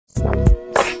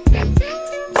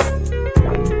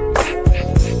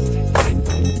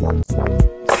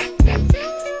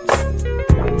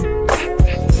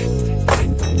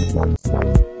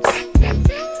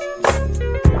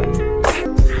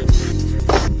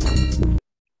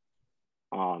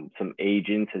some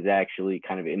agents has actually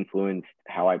kind of influenced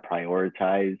how I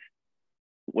prioritize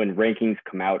when rankings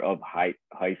come out of high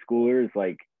schoolers.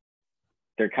 Like,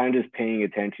 they're kind of just paying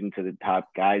attention to the top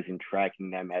guys and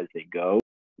tracking them as they go.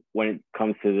 When it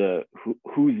comes to the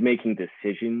who's making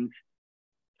decisions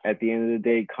at the end of the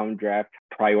day, come draft,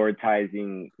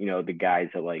 prioritizing, the guys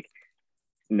that, like,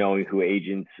 knowing who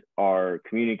agents are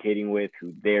communicating with,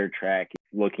 who they're tracking,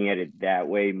 looking at it that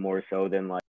way more so than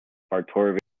like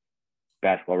Bartorovich,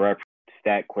 Basketball Reference,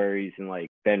 stat queries, and like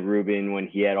Ben Rubin when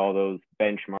he had all those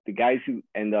benchmarks. The guys who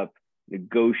end up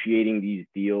negotiating these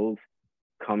deals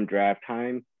come draft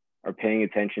time are paying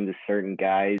attention to certain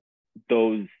guys.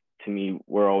 Those, to me,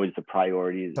 were always the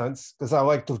priorities. Because I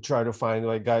like to try to find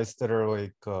like guys that are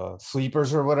like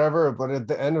sleepers or whatever. But at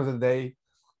the end of the day,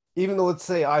 even though, let's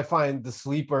say I find the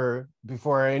sleeper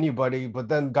before anybody, but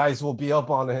then guys will be up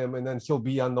on him and then he'll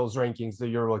be on those rankings that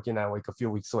you're looking at like a few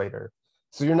weeks later.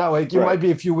 So you're not like, you might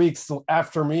be a few weeks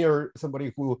after me or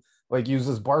somebody who like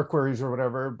uses bar queries or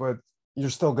whatever, but you're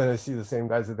still going to see the same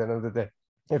guys at the end of the day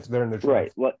if they're in the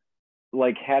draft. Right.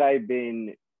 Like, had I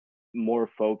been more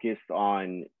focused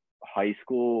on high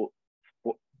school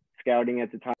scouting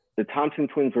at the time, the Thompson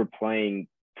twins were playing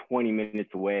 20 minutes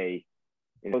away.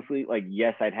 And mostly, like,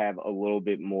 yes, I'd have a little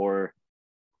bit more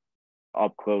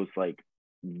up close, like,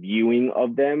 viewing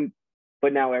of them,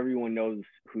 but now everyone knows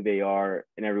who they are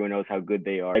and everyone knows how good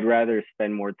they are. I'd rather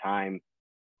spend more time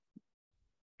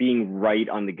being right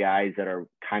on the guys that are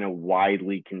kind of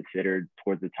widely considered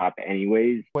towards the top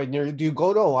anyways. Wait, do you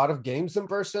go to a lot of games in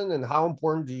person, and how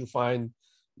important do you find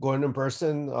going in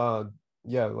person?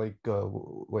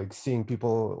 Like seeing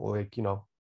people, like,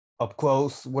 up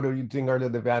close. What do you think are the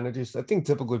advantages? I think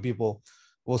typically people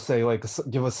will say, like,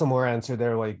 give a similar answer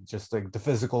there, like just like the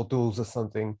physical tools or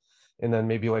something, and then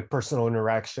maybe like personal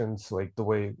interactions, like the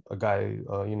way a guy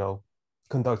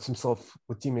conducts himself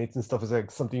with teammates and stuff is like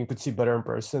something you could see better in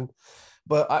person.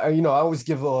 But I always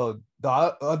give the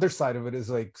other side of it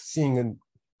is like seeing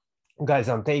guys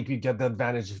on tape. You get the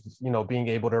advantage of being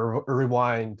able to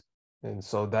rewind, and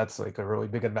so that's like a really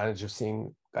big advantage of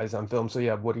seeing guys on film. So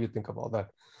yeah, what do you think of all that?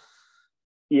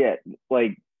 Yeah,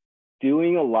 like,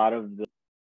 doing a lot of the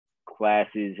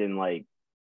classes and like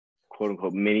quote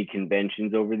unquote mini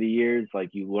conventions over the years,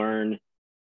 like, you learn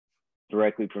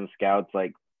directly from scouts,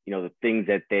 like, the things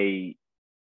that they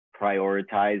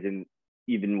prioritize and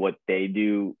even what they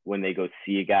do when they go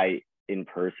see a guy in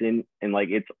person. And like,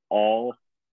 it's all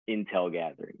intel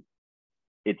gathering.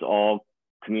 It's all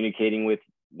communicating with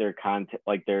their content,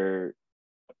 like their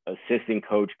assistant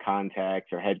coach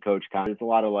contacts or head coach contacts. There's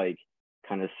a lot of like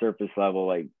kind of surface level,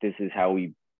 like, this is how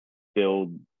we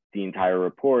build the entire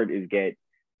report, is get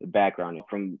the background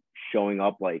from showing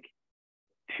up like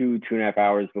 2.5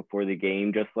 hours before the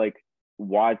game, just like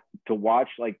watch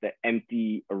like the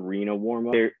empty arena warm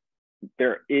up.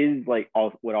 There is like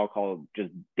what I'll call just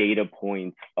data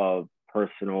points of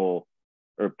personal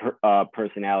or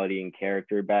personality and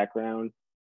character background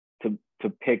to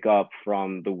pick up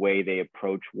from the way they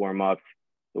approach warm-ups,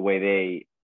 the way they,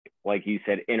 like you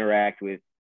said, interact with,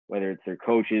 whether it's their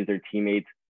coaches, their teammates,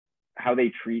 how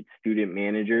they treat student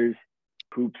managers.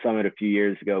 Hoop Summit a few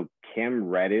years ago, Cam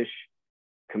Reddish,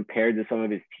 compared to some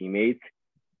of his teammates,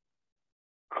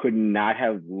 could not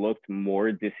have looked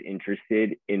more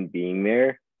disinterested in being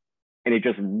there. And it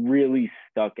just really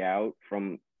stuck out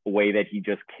from the way that he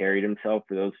just carried himself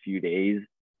for those few days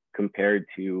compared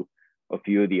to a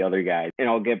few of the other guys. And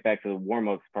I'll get back to the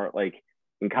warm-ups part. Like,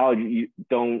 in college, you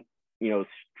don't,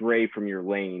 stray from your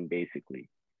lane, basically.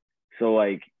 So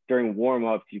like during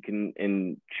warm-ups, you can,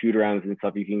 in shoot-arounds and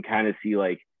stuff, you can kind of see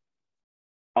like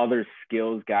other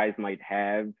skills guys might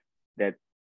have that,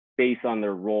 based on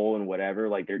their role and whatever,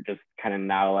 like, they're just kind of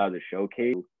not allowed to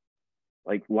showcase.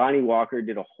 Like, Lonnie Walker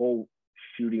did a whole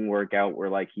shooting workout where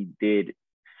like he did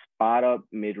spot up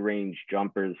mid-range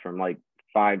jumpers from like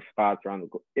 5 spots around the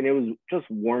court, and it was just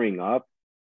warming up,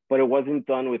 but it wasn't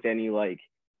done with any like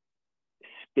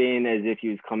spin as if he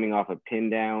was coming off a pin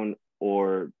down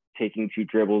or taking 2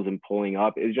 dribbles and pulling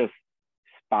up. It was just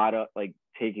spot up, like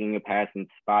taking a pass and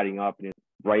spotting up. And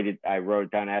I wrote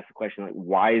it down, asked the question, like,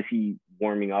 why is he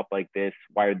warming up like this?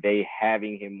 Why are they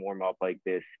having him warm up like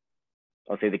this?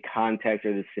 I'll say the context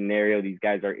or the scenario these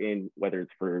guys are in, whether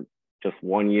it's for just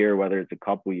 1 year, whether it's a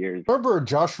couple years. Remember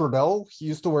Josh Riddell? He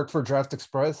used to work for Draft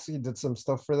Express. He did some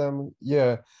stuff for them.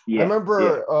 Yeah. I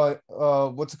remember,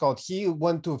 what's it called? He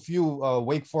went to a few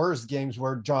Wake Forest games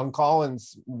where John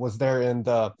Collins was there, and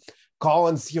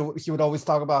Collins, he would always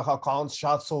talk about how Collins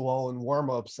shot so well in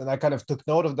warmups, and I kind of took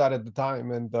note of that at the time,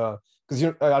 and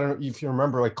because I don't know if you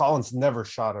remember, like Collins never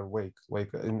shot a wake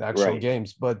like in actual Right.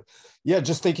 games, but yeah,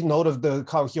 just taking note of the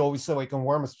how he always said like in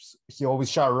warm-ups he always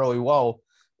shot really well.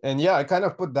 And yeah, I kind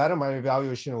of put that in my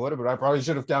evaluation a little bit. I probably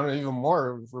should have counted even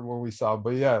more from what we saw,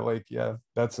 but yeah, like yeah,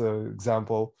 that's an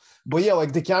example. But yeah,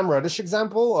 like the Cam Reddish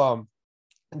example,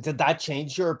 did that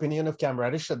change your opinion of Cam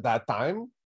Reddish at that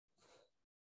time?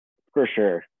 For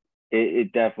sure.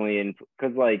 It definitely,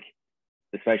 because like,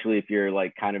 especially if you're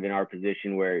like kind of in our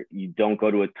position where you don't go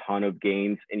to a ton of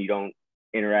games and you don't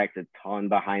interact a ton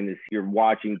behind this, you're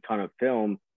watching a ton of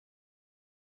film,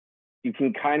 you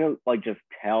can kind of like just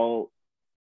tell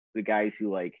the guys who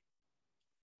like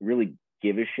really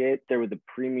give a shit. There were the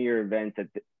premier events that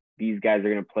these guys are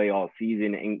going to play all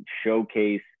season and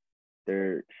showcase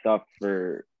their stuff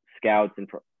for scouts and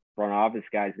front office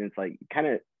guys. And it's like kind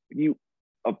of, you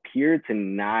appear to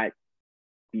not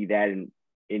be that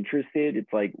interested.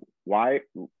 It's like, why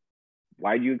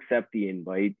do you accept the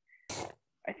invite?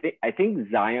 I think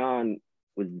Zion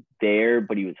was there,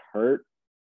 but he was hurt,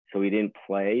 so he didn't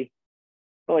play.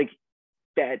 But like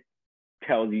that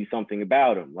tells you something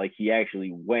about him. Like he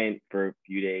actually went for a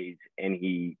few days and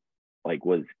he like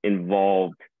was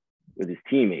involved with his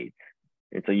teammates.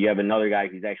 And so you have another guy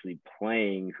who's actually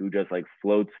playing who just like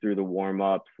floats through the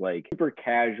warm-ups, like super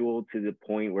casual to the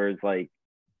point where it's like,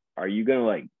 are you gonna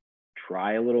like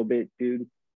try a little bit, dude?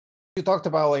 You talked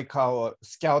about like how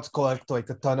scouts collect like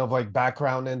a ton of like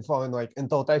background info and like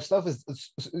intel type stuff.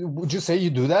 Would you say you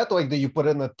do that? Like, do you put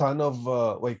in a ton of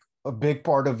like a big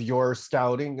part of your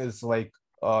scouting is like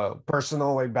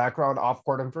personal like background off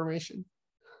court information?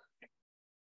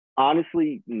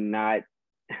 Honestly, not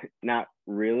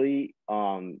really.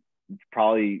 It's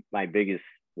probably my biggest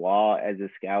flaw as a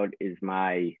scout is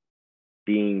my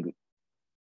being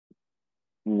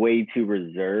way too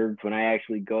reserved when I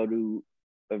actually go to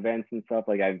events and stuff.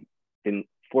 Like I've been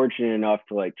fortunate enough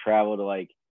to like travel to like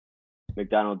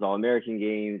McDonald's All-American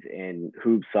games and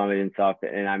Hoop Summit and stuff,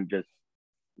 and I'm just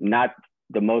not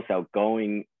the most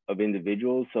outgoing of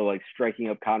individuals. So like striking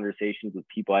up conversations with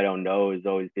people I don't know has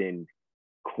always been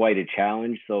quite a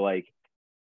challenge. So like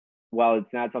while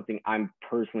it's not something I'm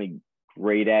personally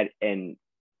great at and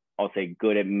I'll say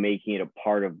good at making it a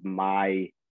part of my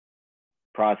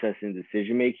process and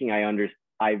decision making,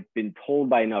 I've been told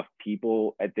by enough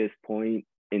people at this point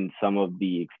in some of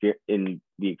the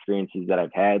experiences that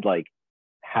I've had, like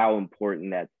how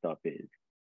important that stuff is.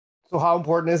 So how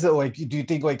important is it? Like, do you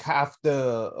think like half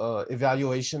the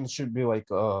evaluation should be like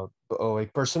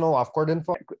personal off court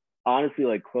info? Honestly,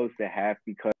 like close to half,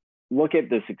 because look at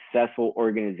the successful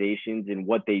organizations and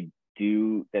what they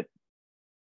do that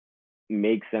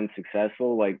makes them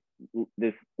successful. Like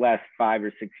this last 5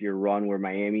 or 6 year run where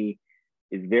Miami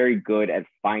is very good at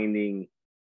finding,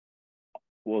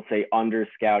 we'll say, under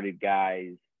scouted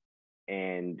guys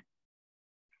and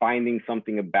finding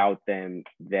something about them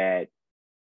that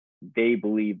they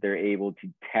believe they're able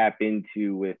to tap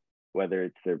into with, whether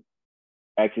it's their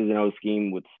X's and O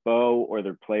scheme with SPO or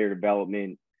their player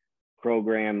development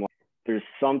program. There's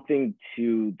something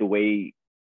to the way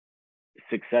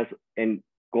success, and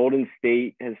Golden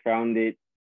State has found it,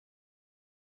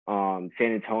 San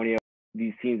Antonio,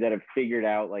 these teams that have figured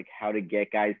out like how to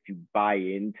get guys to buy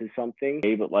into something,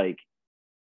 but like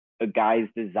a guy's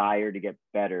desire to get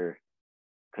better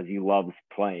because he loves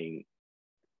playing.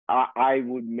 I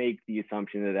would make the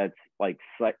assumption that that's like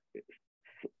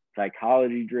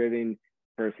psychology driven,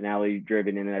 personality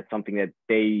driven, and that's something that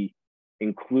they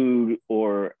include.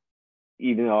 Or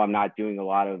even though I'm not doing a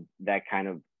lot of that kind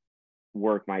of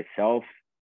work myself,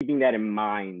 keeping that in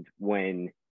mind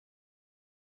when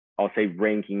I'll say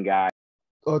ranking guys.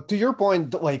 To your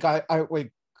point, like I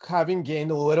like having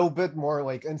gained a little bit more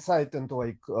like insight into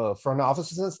like front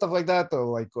offices and stuff like that, or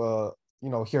like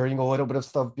hearing a little bit of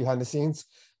stuff behind the scenes.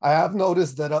 I have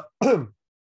noticed that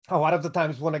a lot of the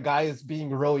times when a guy is being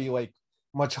really like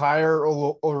much higher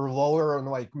or lower on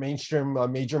like mainstream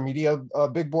major media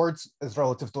big boards as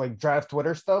relative to like draft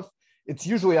Twitter stuff, it's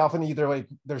usually often either like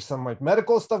there's some like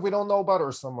medical stuff we don't know about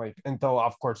or some like intel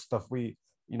off court stuff we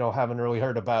haven't really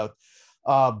heard about.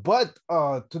 But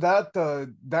to that,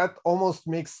 that almost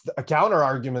makes a counter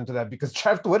argument to that, because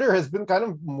draft Twitter has been kind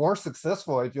of more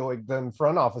successful, I feel like, than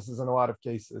front offices in a lot of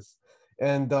cases.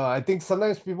 And I think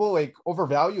sometimes people like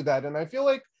overvalue that. And I feel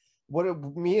like what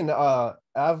me and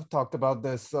Av talked about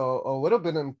this a little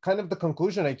bit, and kind of the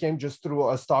conclusion I came just through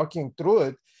us talking through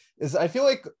it is I feel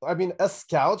like, I mean, as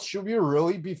scouts, should we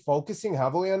really be focusing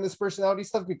heavily on this personality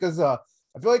stuff? Because I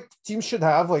feel like teams should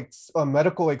have like a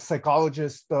medical, like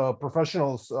psychologist,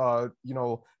 professionals,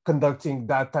 conducting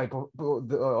that type of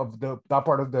that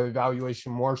part of the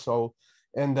evaluation more so,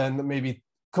 and then maybe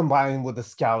combine with the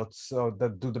scouts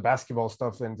that do the basketball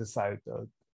stuff and decide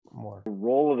more. The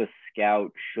role of a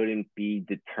scout shouldn't be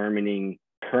determining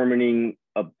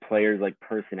a player's like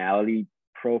personality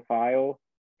profile,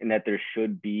 and that there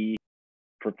should be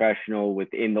professional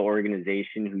within the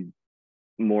organization who's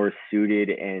more suited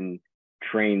and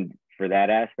trained for that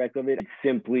aspect of it. It's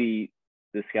simply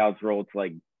the scout's role to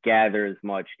like gather as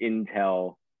much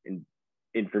intel and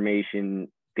information,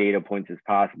 data points as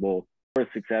possible. More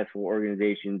successful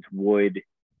organizations would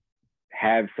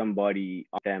have somebody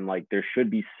on them, like there should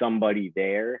be somebody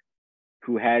there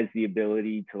who has the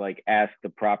ability to like ask the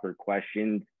proper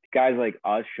questions. Guys like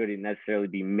us shouldn't necessarily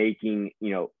be making,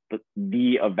 you know,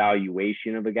 the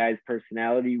evaluation of a guy's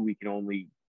personality. We can only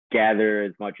gather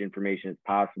as much information as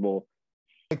possible.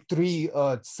 Like three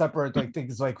separate like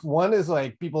things. Like one is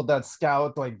like people that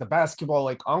scout like the basketball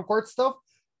like on-court stuff.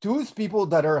 Two is people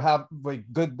that have like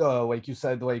good like you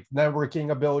said, like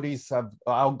networking abilities, have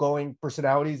outgoing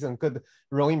personalities, and could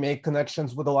really make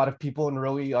connections with a lot of people and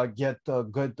really get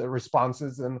good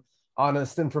responses and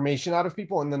honest information out of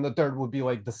people. And then the third would be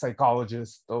like the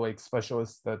psychologist or like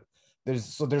specialist. That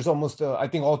there's almost I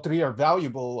think all three are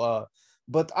valuable.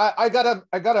 But I gotta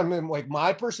like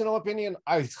my personal opinion,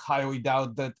 I highly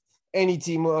doubt that any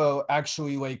team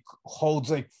actually like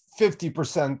holds like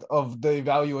 50% of the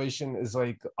evaluation is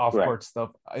like off-court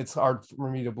stuff. It's hard for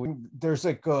me to believe. There's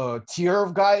like a tier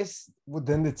of guys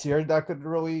within the tier that could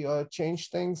really change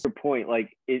things. Your point,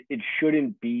 like it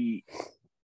shouldn't be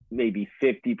maybe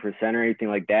 50% or anything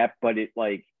like that, but it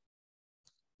like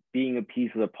being a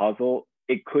piece of the puzzle,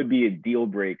 it could be a deal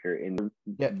breaker in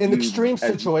extreme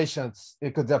situations.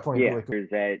 It could definitely be like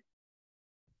that,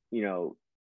 you know,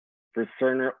 for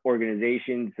certain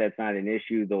organizations that's not an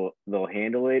issue, they'll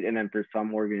handle it. And then for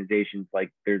some organizations, like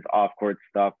there's off-court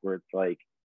stuff where it's like,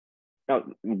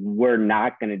 no, we're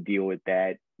not going to deal with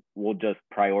that. We'll just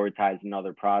prioritize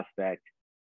another prospect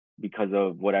because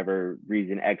of whatever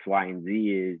reason X, Y, and Z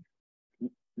is.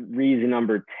 Reason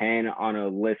number 10 on a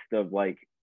list of like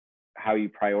how you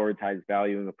prioritize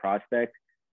valuing a prospect.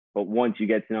 But once you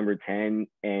get to number 10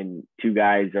 and two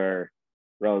guys are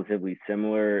relatively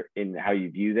similar in how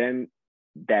you view them,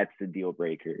 that's the deal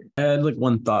breaker. I had like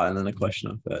one thought and then a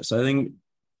question off that. So I think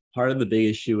part of the big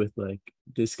issue with like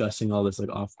discussing all this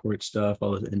like off-court stuff,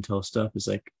 all this intel stuff, is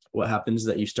like what happens is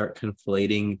that you start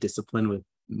conflating discipline with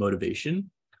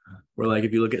motivation. Where like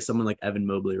if you look at someone like Evan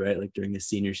Mobley, right, like during the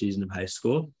senior season of high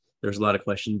school, there's a lot of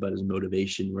questions about his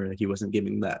motivation, where like he wasn't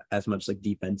giving that as much like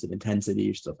defensive intensity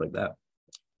or stuff like that.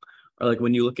 Or like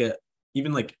when you look at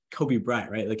even like Kobe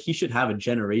Bryant, right? Like he should have a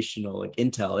generational like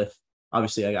intel. If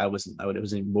obviously I wasn't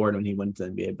even born when he went to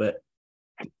the NBA, but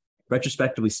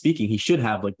retrospectively speaking, he should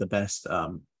have like the best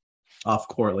off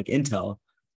court like intel.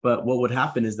 But what would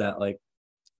happen is that like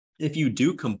if you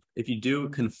do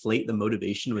conflate the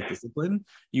motivation with discipline,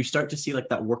 you start to see like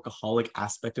that workaholic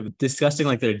aspect of discussing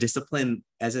like their discipline,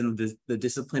 as in the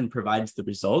discipline provides the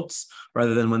results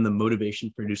rather than when the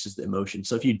motivation produces the emotion.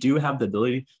 So if you do have the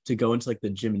ability to go into like the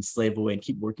gym and slave away and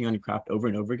keep working on your craft over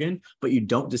and over again, but you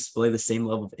don't display the same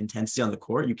level of intensity on the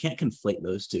court, you can't conflate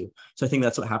those two. So I think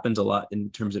that's what happens a lot in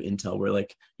terms of intel, where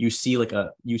like you see like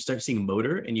you start seeing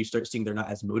motor and you start seeing they're not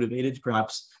as motivated,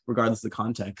 perhaps regardless of the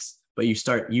context. But you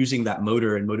start using that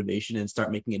motor and motivation and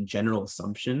start making a general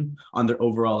assumption on their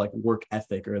overall like work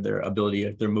ethic or their ability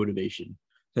or their motivation.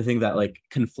 So I think that like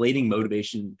conflating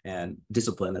motivation and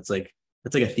discipline, that's like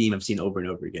a theme I've seen over and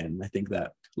over again. And I think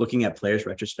that looking at players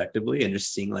retrospectively and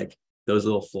just seeing like those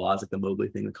little flaws, like the Mobley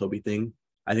thing, the Kobe thing,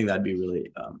 I think that'd be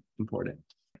really important.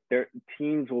 Their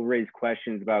teams will raise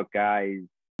questions about guys.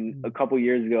 A couple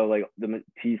years ago, like the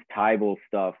Matisse Thybulle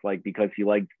stuff, like because he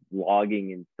liked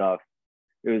vlogging and stuff,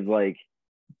 it was like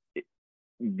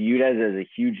viewed as a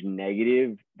huge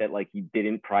negative that like he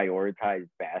didn't prioritize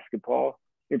basketball.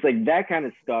 It's like that kind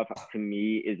of stuff to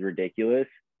me is ridiculous,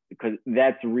 because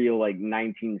that's real like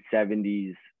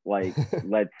 1970s, like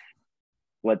let's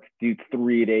do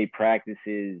 3-a-day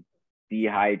practices,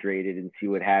 dehydrated, and see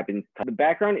what happens. The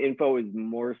background info is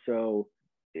more so,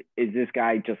 is this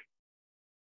guy just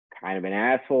kind of an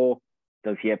asshole?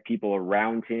 Does he have people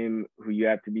around him who you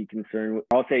have to be concerned with?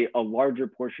 I'll say a larger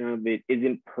portion of it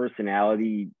isn't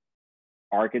personality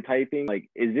archetyping. Like,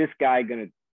 is this guy going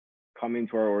to come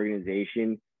into our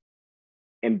organization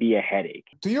and be a headache?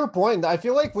 To your point, I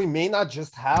feel like we may not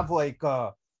just have like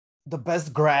the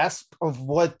best grasp of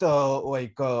what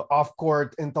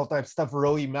off-court intel type stuff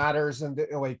really matters, and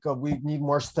we need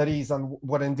more studies on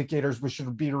what indicators we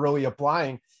should be really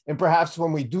applying. And perhaps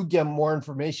when we do get more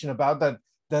information about that,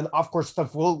 then off-court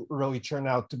stuff will really turn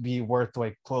out to be worth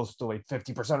like close to like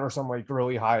 50% or something like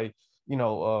really high,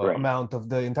 Right. amount of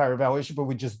the entire evaluation, but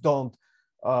we just don't.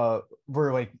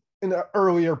 We're like in the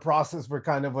earlier process, we're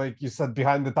kind of like you said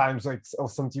behind the times. Like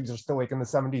some teams are still like in the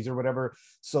 70s or whatever.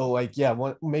 So like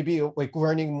maybe like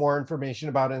learning more information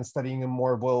about it and studying it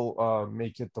more will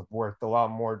make it worth a lot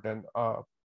more than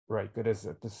right it is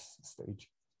at this stage.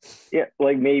 Yeah,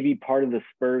 like maybe part of the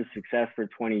Spurs' success for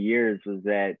 20 years was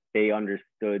that they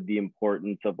understood the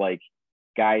importance of like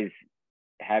guys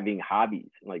having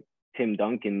hobbies. Like Tim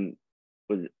Duncan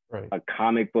was Right. a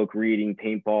comic book reading,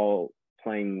 paintball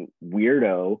playing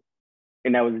weirdo,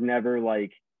 and that was never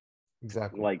like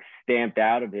Exactly. like stamped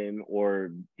out of him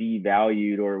or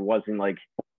devalued, or wasn't like,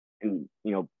 and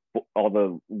all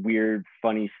the weird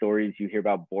funny stories you hear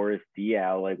about Boris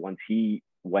Diaw, like once he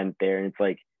went there, and it's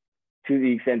like, to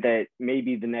the extent that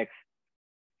maybe the next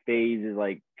phase is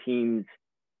like teams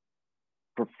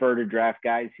prefer to draft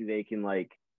guys who they can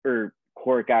like, or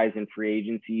court guys in free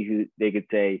agency who they could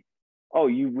say, oh,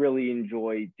 you really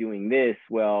enjoy doing this.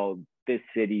 Well, this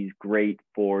city's great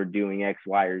for doing X,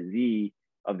 Y, or Z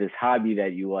of this hobby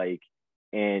that you like,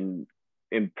 and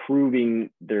improving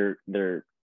their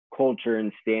culture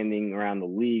and standing around the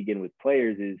league and with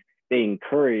players is they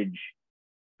encourage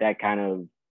that kind of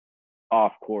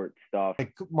off-court stuff.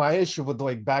 Like my issue with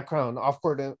like background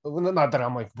off-court, not that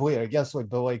I'm like boy, I guess like,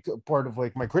 but like part of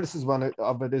like my criticism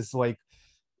of it is like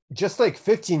just like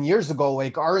 15 years ago,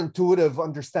 like our intuitive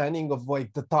understanding of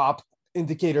like the top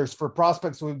indicators for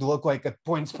prospects would look like at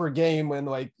points per game, and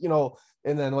like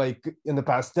and then like in the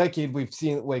past decade we've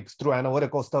seen like through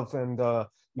analytical stuff and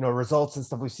results and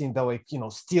stuff, we've seen that like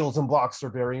steals and blocks are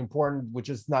very important, which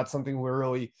is not something we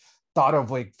really thought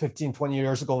of like 15-20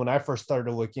 years ago when I first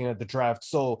started looking at the draft.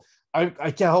 So I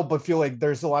can't help but feel like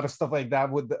there's a lot of stuff like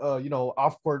that with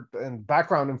off-court and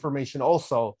background information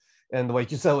also. And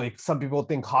like you said, like some people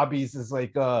think hobbies is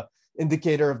like a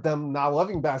indicator of them not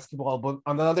loving basketball, but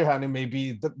on the other hand, it may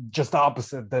be just the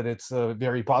opposite, that it's a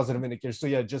very positive indicator. So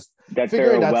yeah, just that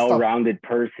figuring they're a that well-rounded stuff.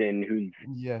 person who's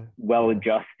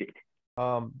well-adjusted.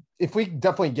 If we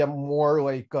definitely get more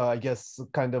like I guess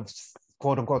kind of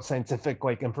quote unquote scientific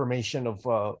like information of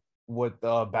what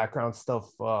background stuff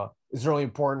is really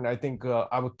important, I think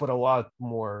I would put a lot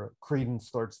more credence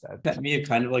towards that. That made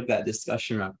kind of like that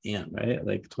discussion around Ant, right?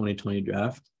 Like 2020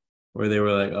 draft, where they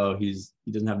were like, oh, he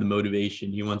doesn't have the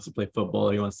motivation. He wants to play football.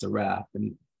 He wants to rap.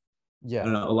 And I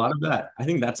don't know, a lot of that. I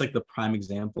think that's like the prime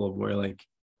example of where like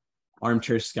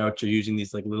armchair scouts are using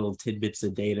these like little tidbits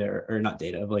of data or not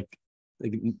data of like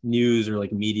news or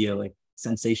like media, like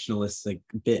sensationalist like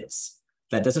bits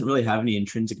that doesn't really have any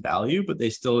intrinsic value, but they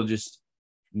still just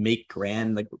make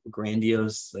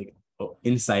grandiose like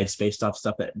insights based off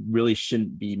stuff that really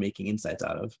shouldn't be making insights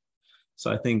out of.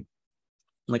 So I think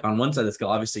like on one side of the scale,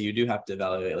 obviously you do have to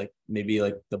evaluate like maybe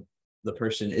like the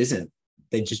person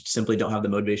they just simply don't have the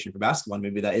motivation for basketball. And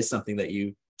maybe that is something that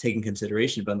you take in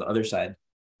consideration. But on the other side,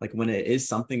 like when it is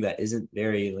something that isn't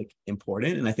very like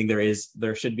important, and I think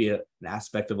there should be an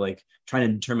aspect of like trying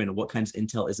to determine what kinds of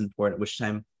intel is important,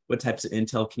 what types of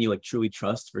intel can you like truly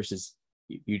trust versus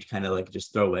you kind of like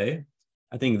just throw away.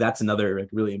 I think that's another like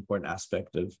really important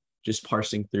aspect of just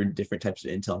parsing through different types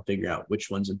of intel and figuring out which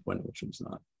one's important, which one's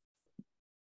not.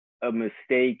 A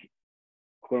mistake,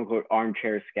 quote unquote,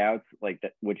 armchair scouts like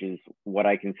that, which is what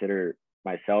I consider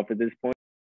myself at this point.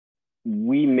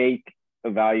 We make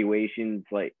evaluations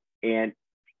like Ant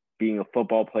being a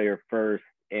football player first,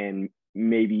 and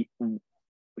maybe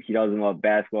he doesn't love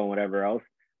basketball and whatever else.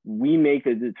 We make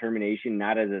the determination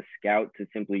not as a scout to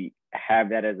simply have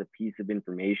that as a piece of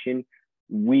information.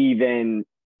 We then,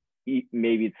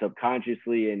 maybe it's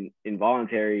subconsciously and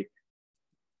involuntary,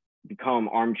 become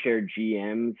armchair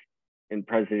GMs and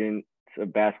presidents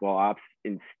of basketball ops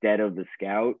instead of the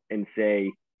scout, and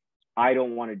say, I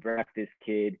don't want to draft this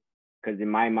kid because in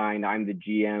my mind, I'm the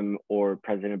GM or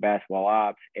president of basketball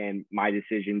ops, and my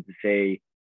decision to say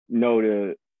no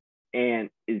to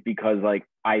Ant is because like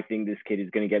I think this kid is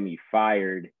going to get me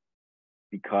fired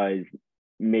because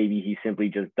maybe he simply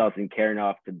just doesn't care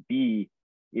enough to be,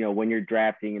 when you're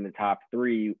drafting in the top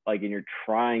 3, like, and you're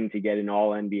trying to get an all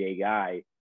NBA guy,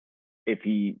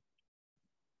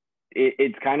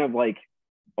 it's kind of like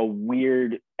a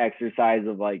weird exercise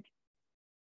of like,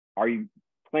 are you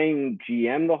playing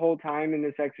GM the whole time in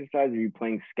this exercise, or are you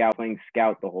playing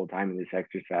scout the whole time in this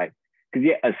exercise? Because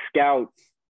yeah, a scout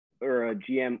or a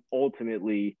GM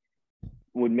ultimately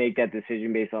would make that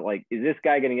decision based on like, is this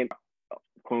guy going to get,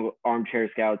 quote, armchair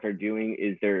scouts are doing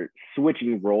is they're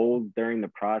switching roles during the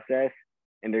process,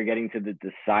 and they're getting to the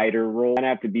decider role. And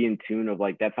have to be in tune of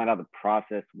like, that's not how the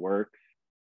process works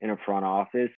in a front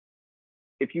office.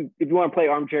 If you want to play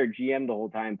armchair GM the whole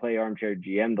time, play armchair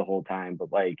GM the whole time.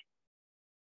 But like,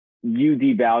 you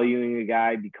devaluing a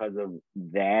guy because of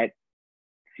that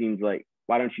seems like,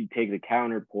 why don't you take the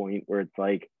counterpoint where it's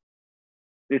like,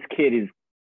 this kid is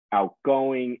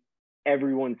outgoing.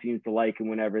 Everyone seems to like him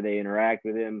whenever they interact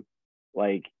with him.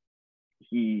 Like,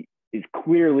 he is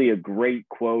clearly a great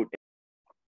quote.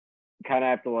 You kind of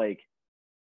have to like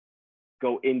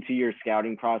go into your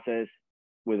scouting process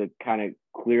with a kind of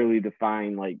clearly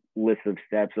defined like list of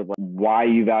steps of like why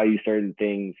you value certain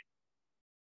things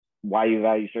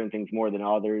more than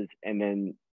others, and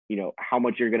then, you know, how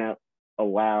much you're going to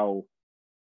allow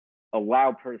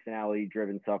personality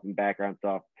driven stuff and background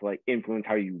stuff to like influence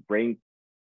how you rank.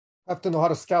 Have to know how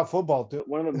to scout football too.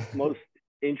 One of the most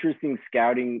interesting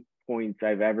scouting points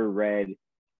I've ever read,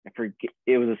 I forget,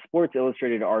 it was a Sports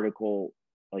Illustrated article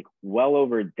like well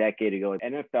over a decade ago.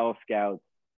 NFL scouts,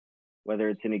 whether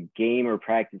it's in a game or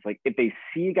practice, like if they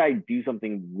see a guy do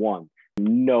something once,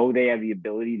 know they have the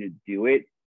ability to do it,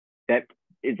 that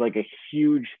is like a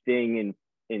huge thing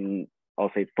in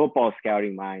I'll say football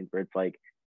scouting minds, where it's like,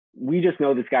 we just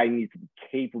know this guy needs to be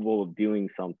capable of doing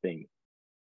something.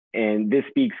 And this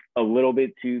speaks a little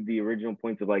bit to the original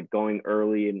points of like going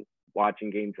early and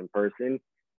watching games in person.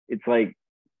 It's like,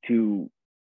 to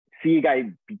see a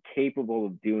guy be capable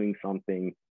of doing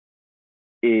something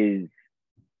is,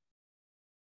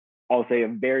 I'll say, a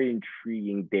very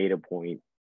intriguing data point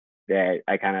that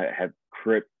I kind of have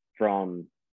cribbed from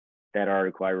that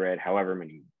article I read however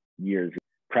many years,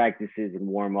 practices and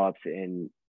warm-ups, and,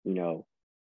 you know,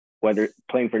 whether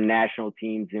playing for national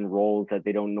teams in roles that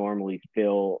they don't normally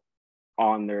fill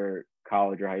on their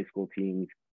college or high school teams,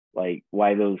 like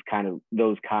why those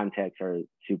contexts are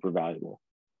super valuable.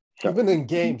 So, even in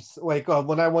games, like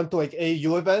when I went to like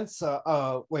AU events,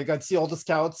 like I'd see all the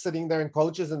scouts sitting there and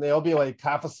coaches, and they'll be like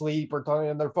half asleep or talking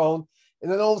on their phone,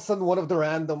 and then all of a sudden one of the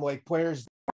random like players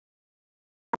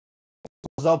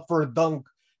was up for a dunk,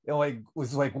 you know, like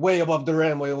was like way above the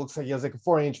rim, where it looks like he has like a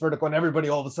 4-inch vertical, and everybody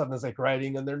all of a sudden is like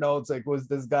writing in their notes like, who's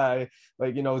this guy?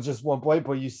 Like, you know, just one play,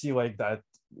 but you see like that,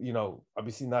 you know,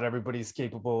 obviously not everybody is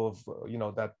capable of, you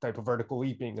know, that type of vertical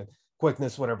leaping and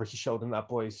quickness, whatever he showed in that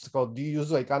play. So do you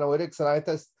use like analytics and eye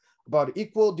test about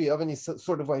equal? Do you have any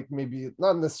sort of like, maybe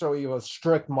not necessarily a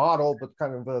strict model, but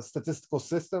kind of a statistical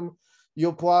system you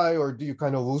apply, or do you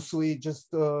kind of loosely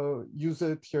just use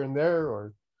it here and there?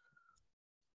 Or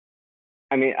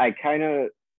I mean,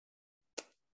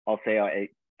 I'll say I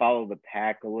follow the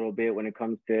pack a little bit when it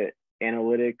comes to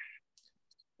analytics,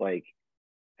 like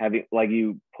having, like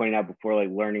you pointed out before, like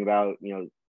learning about, you know,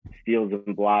 steals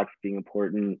and blocks being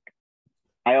important.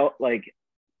 I like, to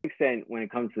an extent, when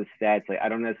it comes to stats, like I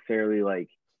don't necessarily like,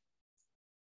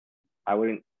 I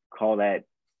wouldn't call that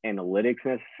analytics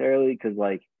necessarily, because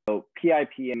like, so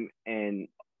PIPM and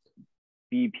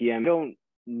BPM, I don't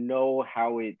know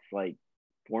how it's like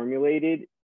formulated.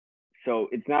 So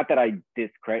it's not that I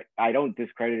don't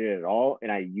discredit it at all,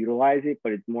 and I utilize it,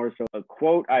 but it's more so a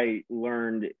quote I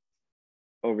learned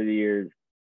over the years,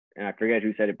 and I forget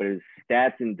who said it, but it was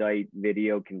stats indict,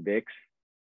 video convicts.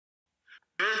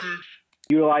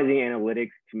 Utilizing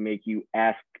analytics to make you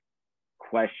ask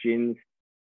questions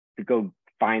to go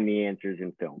find the answers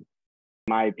in film.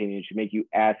 In my opinion, it should make you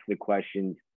ask the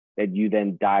questions that you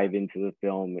then dive into the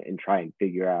film and try and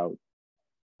figure out,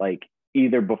 like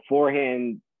either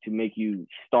beforehand to make you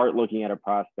start looking at a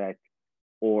prospect,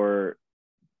 or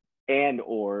and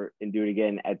do it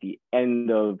again at the end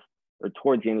of, or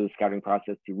towards the end of the scouting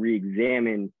process, to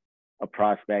re-examine a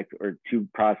prospect or two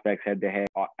prospects head to head.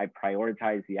 I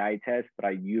prioritize the eye test, but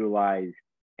I utilize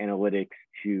analytics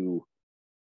to,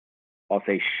 I'll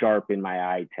say, sharpen my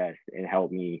eye test and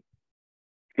help me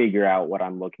figure out what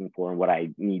I'm looking for and what I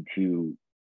need to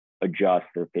adjust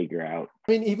or figure out.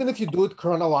 I mean, even if you do it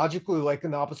chronologically, like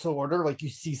in the opposite order, like you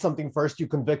see something first, you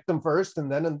convict them first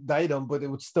and then indict them, but it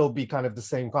would still be kind of the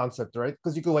same concept, right?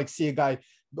 Because you could like see a guy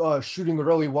shooting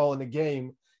really well in the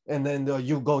game, and then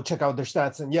you go check out their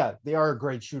stats, and yeah, they are a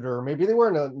great shooter. Or maybe they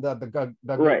weren't the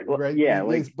right. Right? Yeah,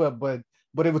 like,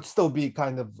 but it would still be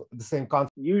kind of the same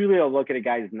concept. Usually I'll look at a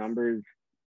guy's numbers,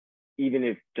 even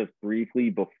if just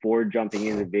briefly, before jumping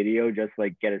into the video, just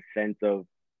like get a sense of,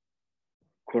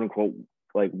 quote unquote,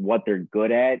 like what they're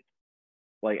good at,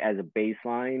 like as a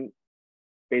baseline,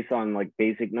 based on like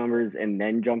basic numbers, and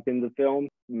then jump into film.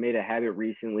 Made a habit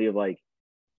recently of like,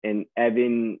 and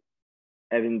Evan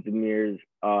Demir's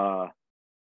like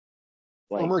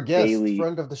former guest, daily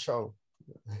friend of the show.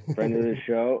 Friend of the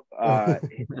show.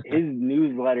 His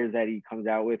newsletters that he comes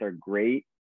out with are great.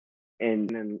 And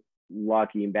then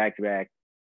lucky in back-to-back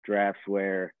drafts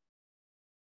where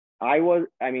I was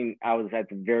at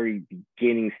the very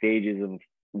beginning stages of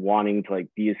wanting to like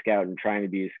be a scout and trying to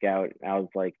be a scout. And I was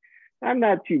like, I'm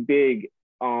not too big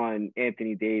on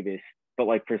Anthony Davis, but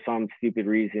like for some stupid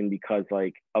reason, because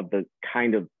like of the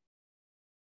kind of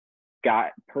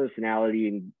guy personality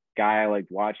and guy I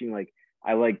liked watching. Like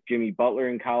I liked Jimmy Butler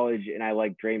in college, and I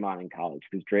liked Draymond in college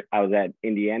because I was at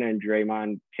Indiana and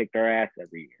Draymond kicked our ass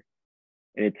every year.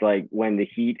 And it's like when the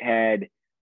Heat had,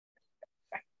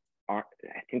 I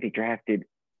think they drafted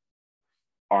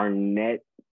Arnett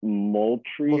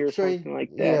Moultrie or something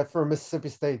like that. Yeah, for Mississippi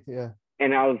State. Yeah.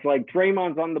 And I was like,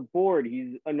 Draymond's on the board.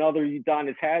 He's another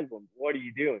Udonis Haslem. What are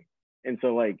you doing? And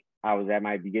so like I was at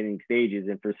my beginning stages,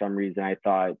 and for some reason I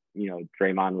thought,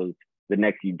 Draymond was the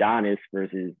next Udonis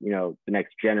versus, the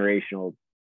next generational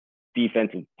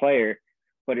defensive player.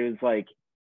 But it was like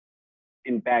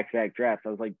in back-to-back drafts, I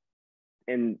was like,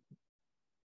 and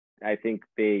I think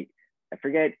I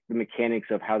forget the mechanics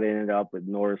of how they ended up with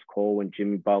Norris Cole when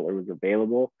Jimmy Butler was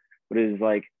available, but it was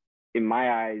like, in my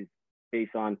eyes,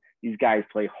 based on these guys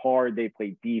play hard, they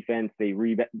play defense, they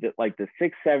rebound, like the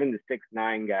 6'7" to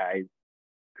 6'9" guys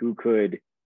who could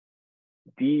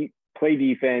play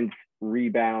defense,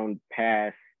 rebound,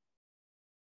 pass,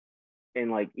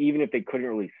 and like even if they couldn't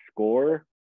really score,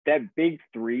 that big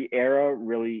three era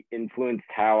really influenced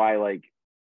how I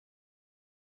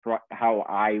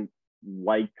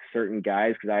liked certain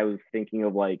guys, because I was thinking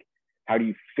of like, how do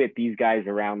you fit these guys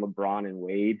around LeBron and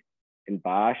Wade and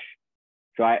Bosh?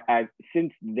 So I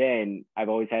since then I've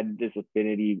always had this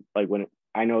affinity, like when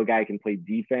I know a guy can play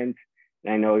defense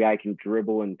and I know a guy can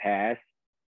dribble and pass.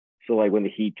 So like when the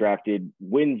Heat drafted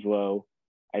Winslow,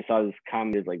 I saw this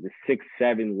comment as like the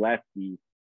 6'7" lefty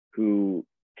who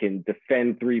can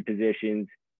defend three positions.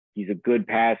 He's a good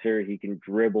passer. He can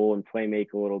dribble and play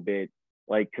make a little bit.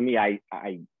 Like to me, I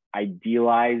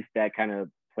idealized that kind of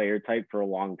player type for a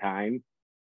long time,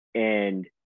 and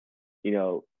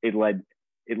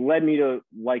it led me to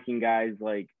liking guys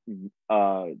like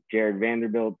Jared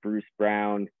Vanderbilt, Bruce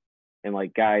Brown, and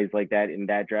like guys like that in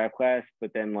that draft class.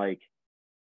 But then like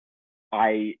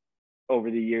I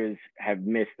over the years have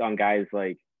missed on guys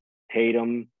like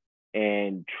Tatum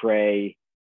and Trey.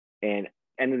 And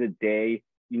end of the day,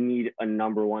 you need a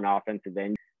number one offensive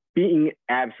end. Being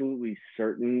absolutely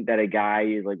certain that a guy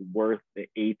is like worth the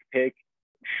 8th pick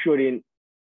shouldn't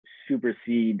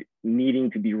supersede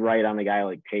needing to be right on a guy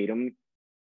like Tatum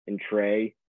and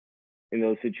Trey in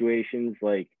those situations.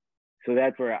 Like, so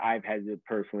that's where I've had to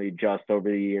personally adjust over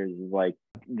the years, is like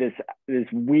this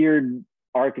weird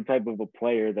archetype of a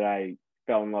player that I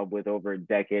fell in love with over a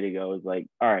decade ago is like,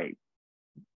 all right,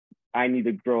 I need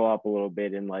to grow up a little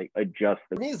bit and like adjust.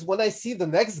 For me is when I see the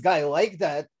next guy like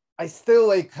that, I still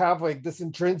like have like this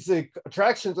intrinsic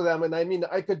attraction to them. And I mean,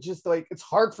 I could just like, it's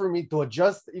hard for me to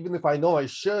adjust, even if I know I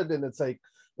should. And it's like,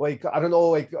 I don't know,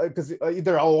 like, because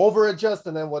either I'll over adjust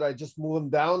and then I just move them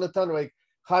down a ton. Like,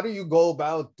 how do you go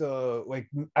about like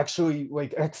actually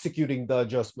like executing the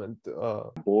adjustment?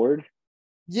 Board?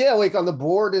 Yeah, like on the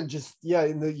board, and just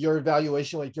in your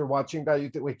evaluation, like you're watching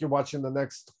that, you're watching the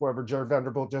next whoever, Jared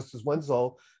Vanderbilt, Justice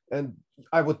Winslow, and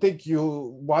I would think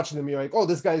you watching them, you're like, oh,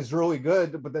 this guy is really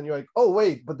good, but then you're like, oh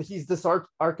wait, but he's this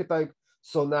archetype.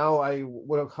 So now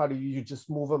how do you just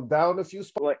move him down a few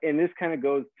spots? Well, and this kind of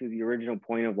goes to the original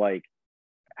point of like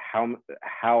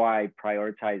how I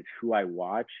prioritize who I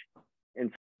watch,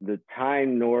 and the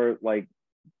time nor like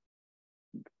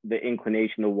the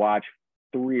inclination to watch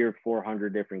 300 or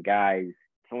 400 different guys.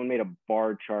 Someone made a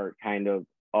bar chart kind of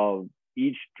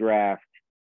each draft,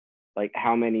 like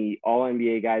how many all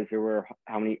NBA guys there were,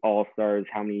 how many all-stars,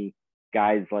 how many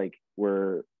guys like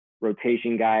were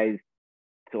rotation guys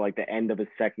to like the end of a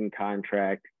second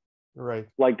contract. Right.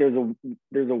 Like there's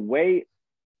a way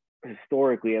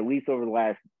historically, at least over the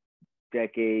last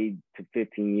decade to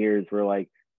 15 years, where like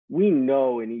we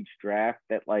know in each draft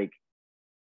that like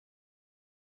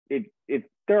if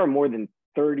there are more than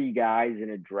 30 guys in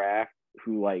a draft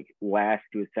who like last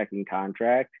to a second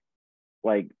contract,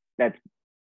 like that's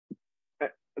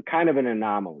kind of an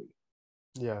anomaly.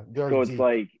 Yeah. So it's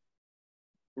like,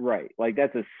 right, like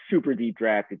that's a super deep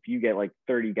draft if you get like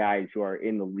 30 guys who are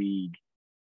in the league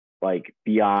like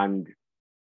beyond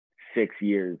 6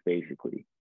 years, basically.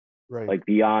 Right. Like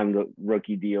beyond the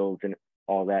rookie deals and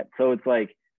all that. So it's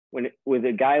like with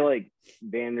a guy like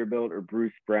Vanderbilt or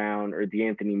Bruce Brown or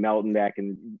DeAnthony Melton back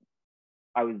in,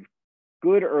 I was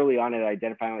good early on at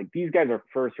identifying like these guys are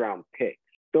first round picks.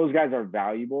 Those guys are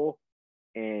valuable,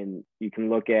 and you can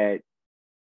look at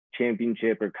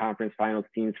championship or conference finals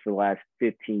teams for the last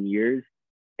 15 years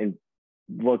and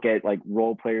look at like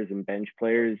role players and bench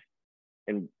players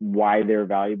and why they're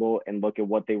valuable, and look at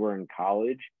what they were in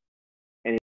college,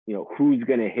 and who's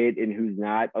going to hit and who's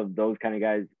not of those kind of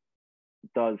guys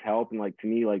does help. And like to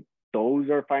me, like those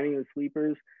are finding the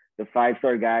sleepers. The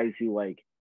 5-star guys who like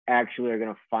actually are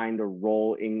going to find a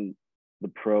role in the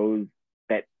pros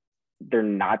that they're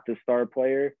not the star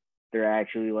player. They're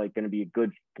actually like going to be a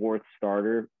good fourth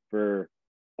starter for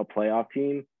a playoff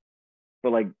team.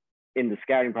 But like in the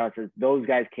scouting process, those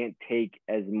guys can't take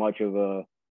as much of a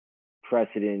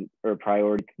precedent or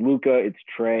priority. Luka, it's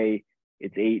Trey,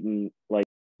 it's Ayton. Like,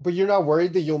 but you're not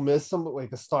worried that you'll miss some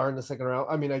like a star in the second round?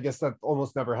 I mean, I guess that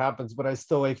almost never happens, but I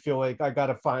still like feel like I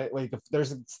gotta find like if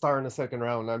there's a star in the second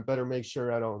round, I better make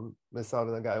sure I don't miss out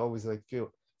on that guy. I always like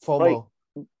feel FOMO.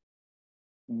 Like,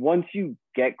 once you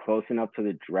get close enough to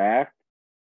the draft,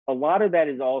 a lot of that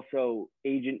is also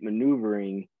agent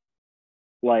maneuvering.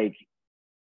 Like,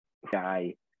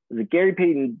 guy was it Gary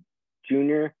Payton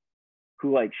Jr.,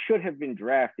 who like should have been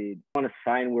drafted. Want to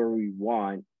sign where we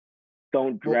want.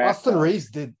 Don't draft. Austin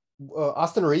Reeves did.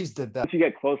 Austin Reeves did that. Once you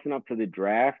get close enough to the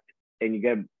draft and you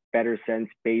get a better sense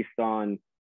based on,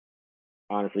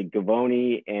 honestly,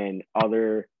 Gavoni and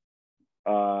other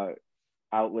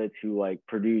outlets who like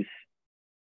produce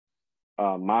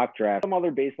mock draft. Some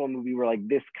other baseball movie where like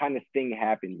this kind of thing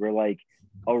happened, where like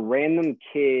a random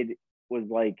kid was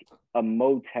like a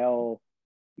motel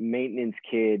maintenance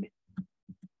kid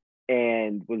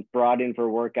and was brought in for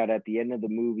a workout at the end of the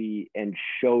movie and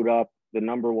showed up the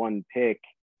number 1 pick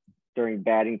during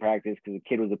batting practice because the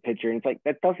kid was a pitcher. And it's like,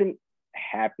 that doesn't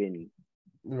happen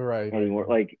anymore.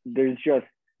 Like there's just,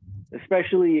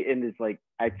 especially in this, like,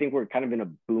 I think we're kind of in a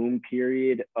boom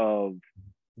period of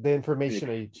the information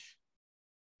age.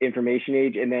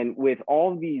 And then with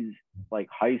all these like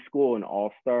high school and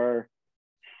all-star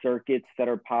circuits that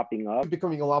are popping up,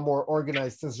 becoming a lot more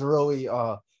organized has really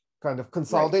kind of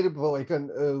consolidated, but like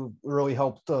really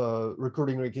helped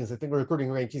recruiting rankings. I think recruiting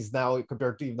rankings now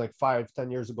compared to even like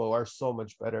 5-10 years ago are so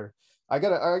much better. I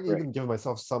even give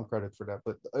myself some credit for that,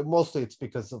 but mostly it's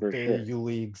because of the AU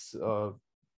leagues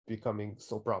becoming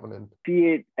so prominent. See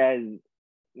it as,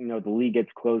 you know, the league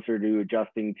gets closer to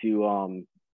adjusting to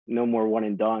no more one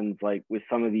and dones, like with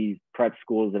some of these prep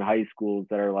schools and high schools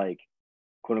that are like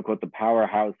quote unquote the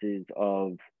powerhouses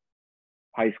of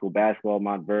high school basketball,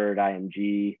 Montverde,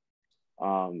 IMG,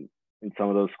 and some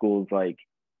of those schools. Like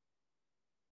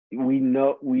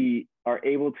we are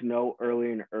able to know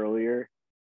earlier and earlier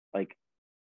like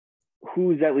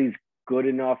who's at least good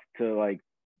enough to like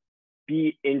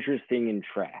be interesting in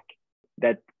track.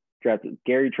 That draft,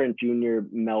 Gary Trent Jr.,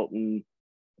 Melton,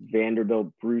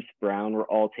 Vanderbilt, Bruce Brown were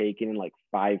all taken in like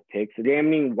 5 picks.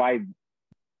 Examining why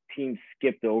teams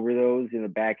skipped over those in the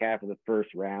back half of the first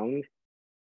round.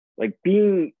 Like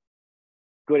being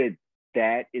good at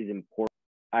that is important.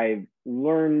 I've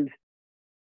learned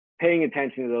paying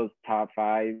attention to those top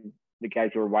 5, the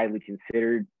guys who are widely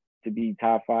considered to be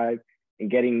top 5,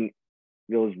 and getting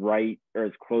those right or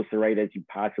as close to right as you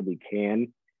possibly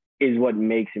can is what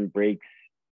makes and breaks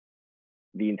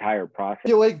the entire process. I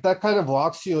feel like that kind of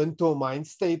locks you into a mind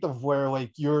state of where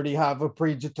like you already have a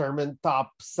predetermined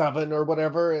top 7 or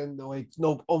whatever, and like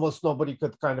almost nobody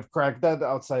could kind of crack that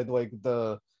outside like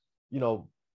the, you know,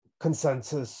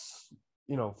 consensus,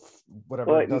 you know,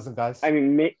 whatever dozen guys. I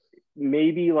mean,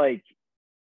 maybe like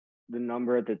the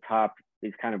number at the top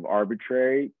is kind of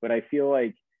arbitrary, but I feel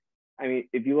like, I mean,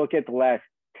 if you look at the last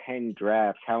 10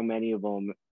 drafts, how many of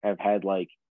them have had like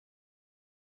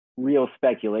real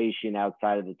speculation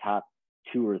outside of the top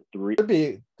 2 or 3? Could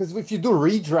be, because if you do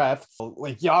redrafts,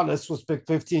 like Giannis was picked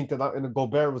 15th and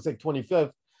Gobert was like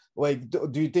 25th. Like,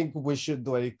 do you think we should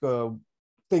like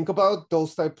think about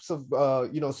those types of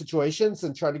you know, situations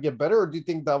and try to get better, or do you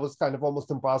think that was kind of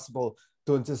almost impossible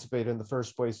to anticipate in the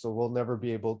first place, so we'll never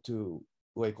be able to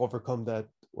like overcome that,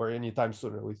 or anytime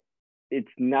soon at least? It's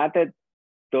not that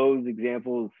those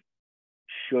examples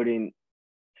shouldn't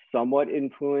somewhat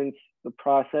influence the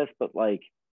process, but like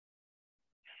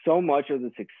so much of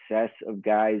the success of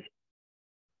guys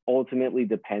ultimately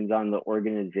depends on the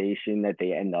organization that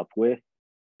they end up with.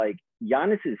 Like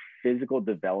Giannis's physical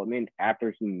development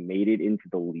after he made it into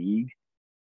the league,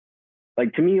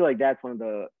 like to me, like that's one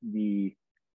of the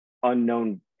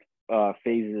unknown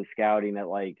phases of scouting that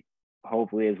like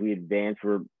hopefully as we advance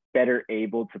we're better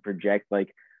able to project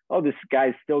like, oh, this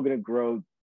guy's still going to grow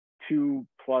 2+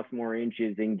 more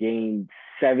inches and gain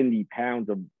 70 pounds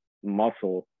of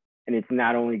muscle, and it's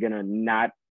not only going to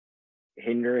not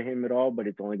hinder him at all, but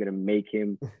it's only going to make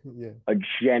him a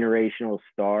generational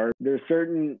star. There's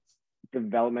certain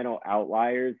developmental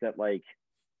outliers that like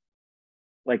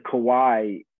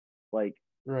Kawhi, like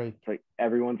right, it's like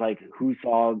everyone's like, who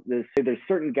saw this? There's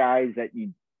certain guys that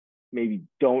you maybe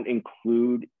don't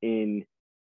include in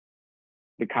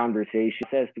the conversation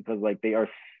because like they are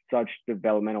such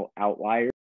developmental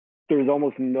outliers there's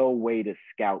almost no way to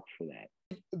scout for that.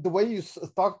 The way you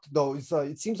talked though is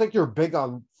it seems like you're big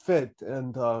on fit,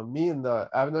 and me and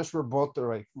Avinash were both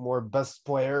like more best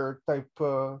player type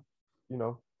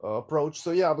approach.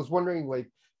 So yeah, I was wondering like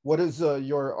what is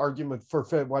your argument for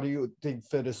fit? Why do you think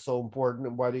fit is so important,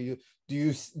 and why do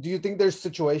you think there's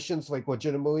situations like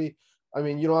legitimately, I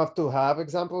mean, you don't have to have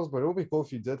examples, but it would be cool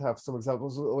if you did have some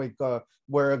examples like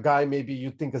where a guy maybe you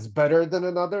think is better than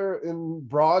another in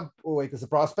broad, like as a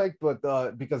prospect, but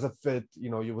because of fit,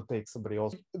 you would take somebody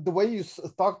else. The way you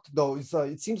talked though is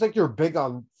it seems like you're big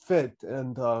on fit,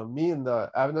 and me and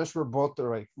Avinash were both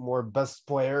like more best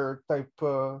player type,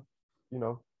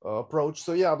 approach.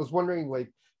 So yeah, I was wondering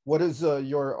like what is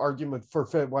your argument for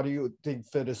fit? Why do you think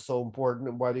fit is so important,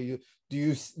 and why do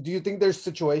you think there's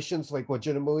situations like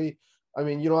legitimately, I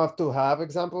mean, you don't have to have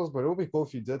examples, but it would be cool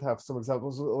if you did have some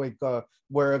examples like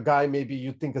where a guy maybe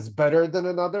you think is better than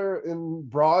another in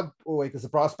broad, like as a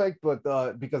prospect,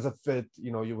 but because of fit,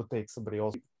 you would take somebody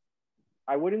else.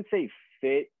 I wouldn't say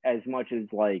fit as much as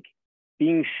like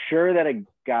being sure that a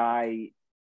guy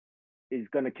is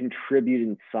going to contribute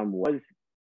in some way.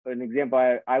 An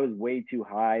example, I was way too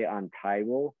high on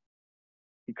Tyrell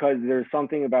because there's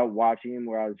something about watching him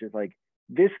where I was just like,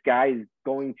 this guy is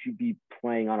going to be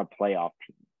playing on a playoff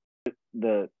team.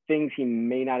 The things he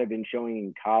may not have been showing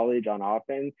in college on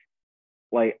offense,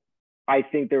 like I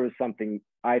thought there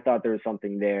was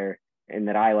something there, and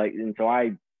that I liked, and so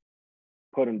I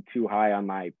put him too high on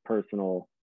my personal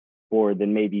board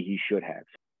than maybe he should have.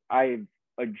 I've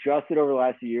adjusted over the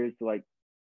last few years to like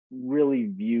really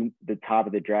view the top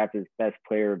of the draft as best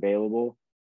player available.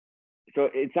 So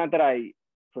it's not that I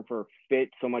prefer fit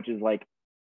so much as like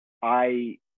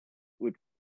I would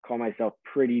call myself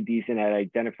pretty decent at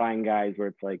identifying guys where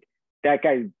it's like that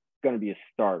guy's going to be a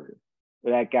starter,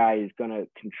 or that guy is going to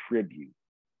contribute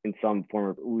in some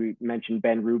form. We mentioned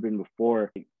Ben Rubin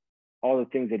before. All the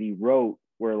things that he wrote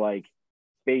were like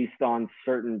based on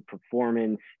certain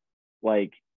performance,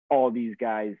 like all these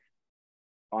guys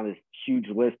on this huge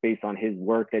list based on his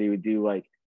work that he would do. Like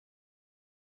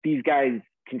these guys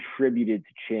contributed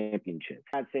to championships.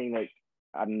 I'm not saying like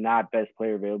I'm not best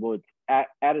player available. It's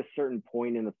at a certain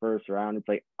point in the first round, it's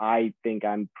like I think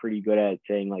I'm pretty good at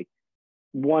saying like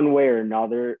one way or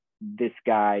another, this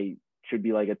guy should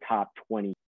be like a top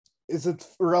 20. Is it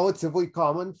relatively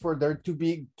common for there to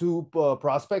be two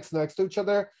prospects next to each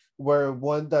other, where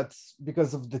one that's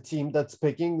because of the team that's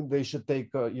picking, they should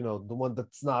take the one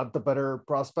that's not the better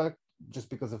prospect just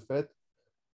because of fit?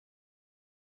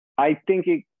 I think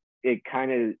it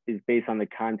kind of is based on the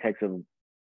context of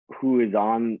who is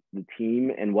on the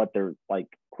team and what their like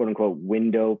quote unquote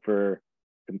window for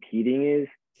competing is.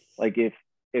 Like if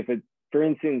it, for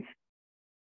instance,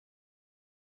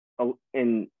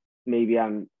 and maybe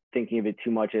I'm thinking of it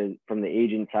too much as from the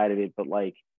agent side of it, but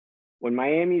like when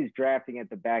Miami's drafting at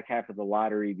the back half of the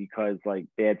lottery because like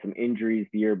they had some injuries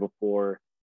the year before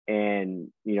and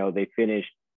they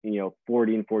finished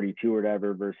 40 and 42 or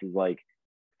whatever versus like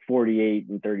 48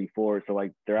 and 34, so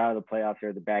like they're out of the playoffs,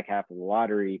 they're at the back half of the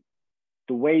lottery.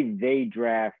 The way they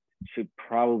draft should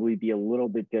probably be a little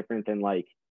bit different than like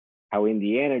how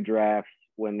Indiana drafts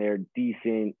when they're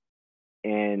decent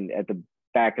and at the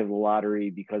back of the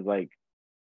lottery, because like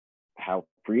how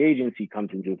free agency comes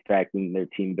into effect in their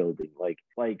team building. Like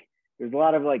there's a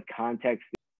lot of like context.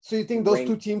 So you think those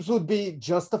two teams would be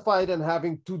justified in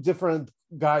having two different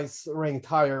guys ranked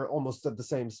higher almost at the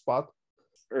same spot?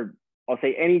 Or I'll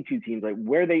say any two teams, like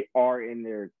where they are in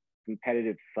their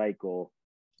competitive cycle,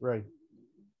 right?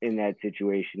 In that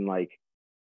situation, like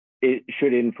it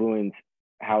should influence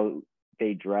how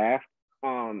they draft.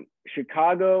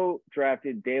 Chicago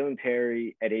drafted Dalen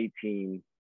Terry at 18.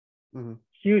 Mm-hmm.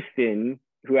 Houston,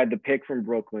 who had the pick from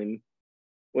Brooklyn,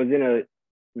 was in a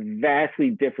vastly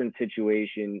different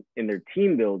situation in their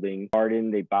team building.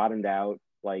 Harden, they bottomed out,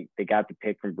 like they got the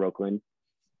pick from Brooklyn,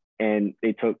 and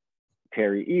they took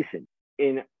Terry Eason.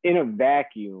 In a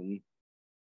vacuum,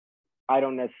 I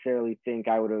don't necessarily think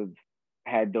I would have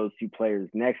had those two players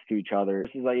next to each other.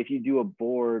 This is like if you do a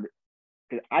board,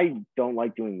 because I don't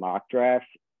like doing mock drafts.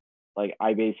 Like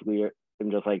I basically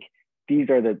am just like, these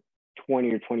are the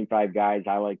 20 or 25 guys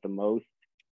I like the most.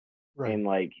 Right. And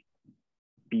like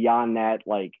beyond that,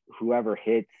 like whoever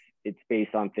hits, it's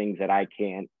based on things that I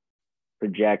can't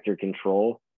project or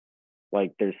control.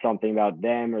 Like there's something about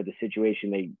them or the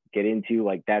situation they get into,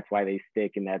 like that's why they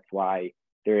stick and that's why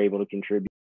they're able to contribute.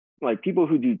 Like people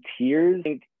who do tiers, I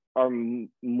think, are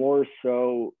more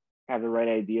so have the right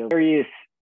idea. Various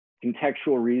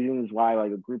contextual reasons why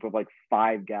like a group of like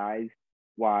 5 guys,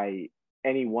 why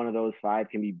any one of those 5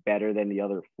 can be better than the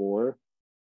other 4.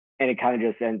 and it kind of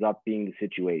just ends up being the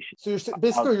situation. So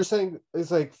basically you're saying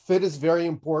it's like fit is very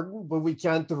important, but we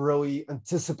can't really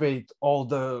anticipate all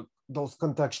those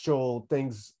contextual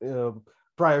things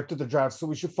prior to the draft. So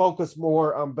we should focus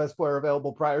more on best player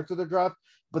available prior to the draft.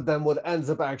 But then what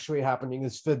ends up actually happening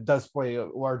is fit does play a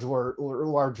large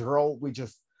role. We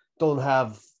just don't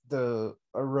have a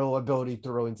real ability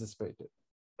to really anticipate it.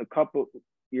 A couple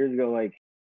years ago, like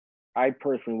I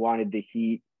personally wanted the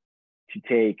Heat to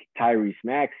take Tyrese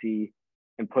Maxey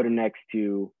and put him next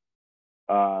to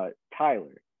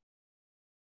Tyler.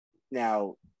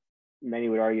 Now, many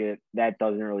would argue that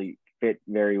doesn't really fit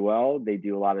very well. They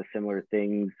do a lot of similar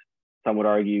things. Some would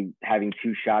argue having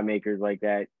two shot makers like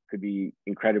that could be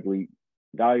incredibly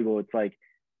valuable. It's like,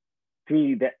 to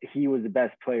me, that he was the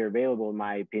best player available, in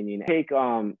my opinion.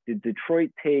 Did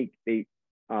Detroit take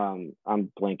I'm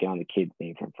blanking on the kid's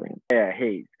name from France. Yeah,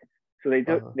 Hayes. So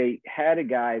they had a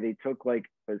guy, they took like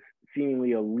a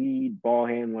seemingly a lead ball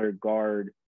handler guard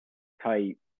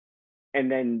type,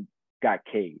 and then got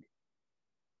Cade.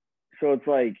 So it's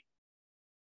like,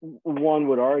 one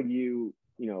would argue,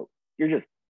 you're just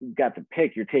got the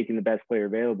pick, you're taking the best player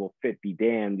available, fit be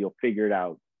damned, you'll figure it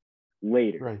out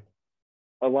later. Right.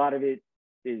 A lot of it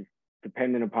is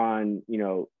dependent upon,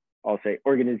 I'll say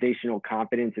organizational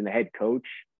competence in the head coach.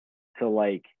 So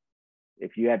like,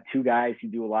 if you have two guys who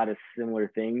do a lot of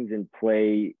similar things and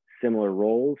play similar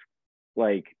roles,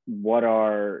 like what's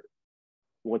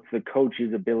the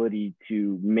coach's ability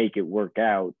to make it work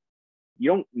out?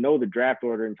 You don't know the draft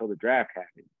order until the draft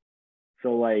happens.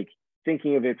 So like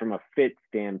thinking of it from a fit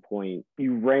standpoint,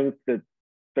 you rank the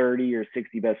 30 or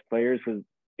 60 best players because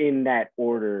in that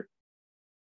order,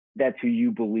 that's who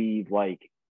you believe like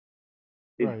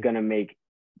is going to make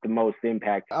the most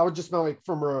impact. I would just know, like,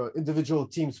 from an individual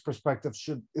team's perspective,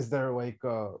 is there like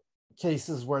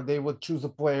cases where they would choose a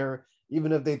player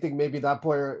even if they think maybe that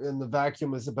player in the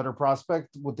vacuum is a better prospect?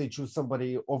 Would they choose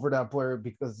somebody over that player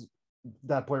because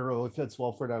that player really fits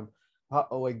well for them?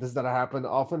 Like, does that happen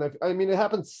often? I mean, it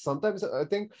happens sometimes, I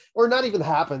think, or not even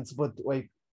happens, but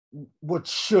like, what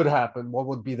should happen? What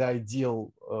would be the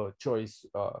ideal choice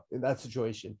in that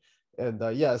situation? And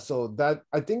so that,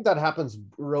 I think that happens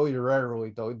really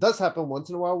rarely, though. It does happen once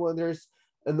in a while when there's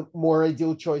more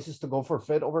ideal choices to go for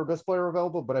fit over best player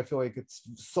available, but I feel like it's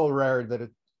so rare that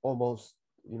it almost,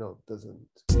 doesn't.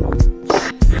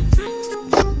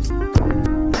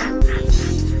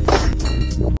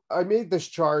 I made this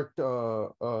chart,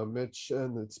 Mitch,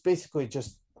 and it's basically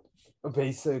just a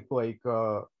basic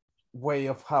way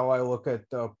of how I look at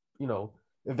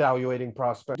evaluating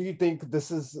prospects. Do you think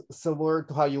this is similar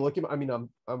to how you look at? I mean,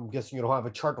 I'm guessing you don't have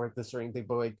a chart like this or anything,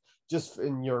 but like just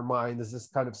in your mind, is this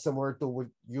kind of similar to what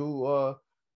you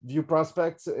view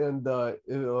prospects? And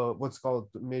what's called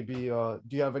maybe? Do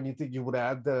you have anything you would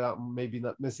add that I'm maybe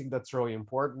not missing that's really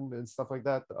important and stuff like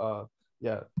that?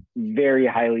 Yeah. Very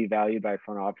highly valued by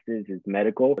front offices is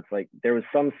medical. It's like there was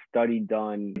some study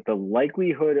done, the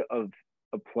likelihood of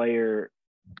a player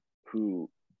who,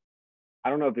 I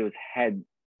don't know if it was had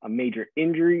a major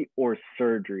injury or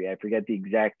surgery. I forget the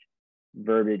exact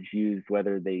verbiage used,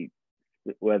 whether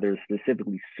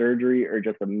specifically surgery or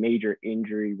just a major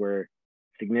injury where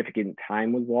significant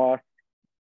time was lost.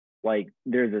 Like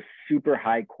there's a super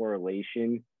high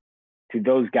correlation to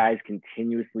those guys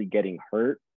continuously getting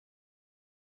hurt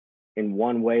in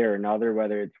one way or another,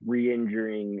 whether it's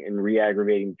re-injuring and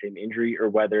re-aggravating the same injury, or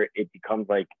whether it becomes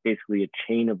like basically a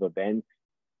chain of events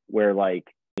where like,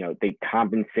 they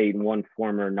compensate in one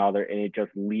form or another, and it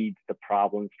just leads to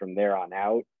problems from there on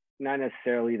out. Not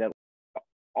necessarily that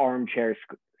armchair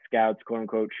scouts, quote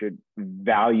unquote, should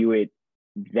value it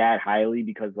that highly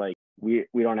because like we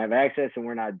don't have access and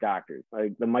we're not doctors.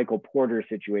 Like the Michael Porter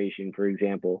situation, for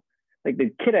example, like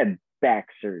the kid had back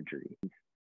surgery.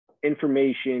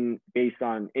 Information based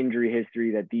on injury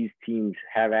history that these teams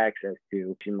have access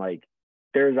to, and like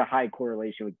there's a high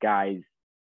correlation with guys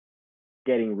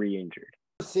getting re-injured.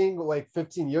 Seeing like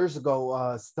 15 years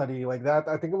ago study like that,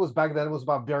 I think it was back then, it was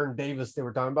about Baron Davis they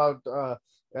were talking about,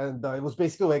 and it was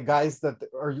basically like guys that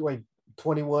are like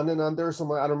 21 and under,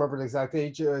 somewhere, I don't remember the exact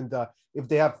age, and if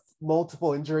they have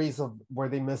multiple injuries of where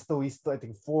they missed at least, I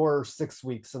think 4 or 6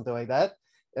 weeks, something like that,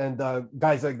 and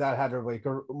guys like that had like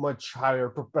a much higher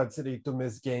propensity to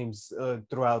miss games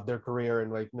throughout their career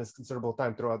and like miss considerable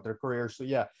time throughout their career. So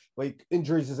yeah, like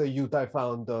injuries is a youth I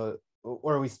found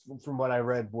or at least from what I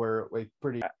read, were like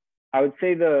pretty. I would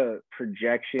say the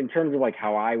projection in terms of like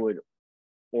how I would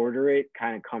order it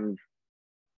kind of comes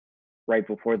right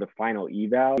before the final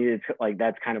eval. It's like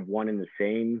that's kind of one and the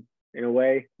same. in a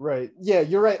way. Right. Yeah,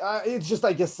 you're right. It's just,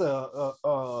 I guess, Yeah.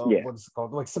 what's it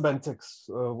called? Like semantics.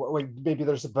 Like maybe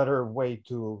there's a better way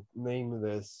to name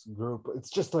this group. It's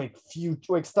just like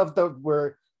future, like stuff that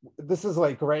where this is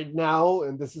like right now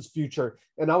and this is future.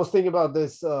 And I was thinking about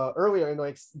this earlier, and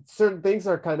like certain things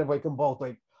are kind of like involved,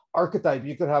 like archetype.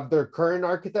 You could have their current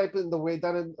archetype in the way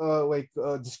that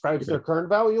it describes their current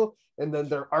value, and then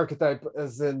their archetype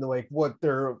as in like what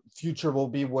their future will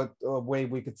be, what way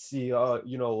we could see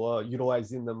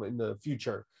utilizing them in the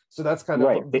future. So that's kind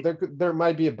Right. of there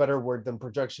might be a better word than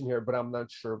projection here, but I'm not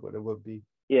sure what it would be.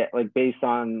 Yeah, like based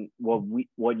on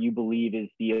what you believe is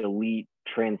the elite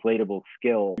translatable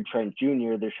skill. Trent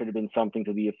Jr., there should have been something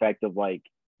to the effect of like,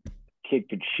 kid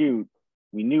could shoot.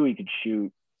 We knew he could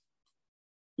shoot,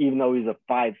 even though he's a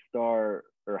 5-star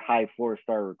or high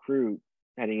 4-star recruit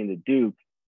heading into Duke.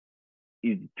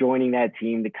 He's joining that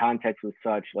team. The context was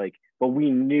such like, but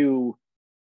we knew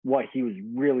what he was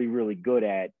really, really good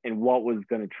at and what was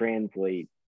going to translate.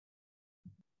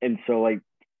 And so like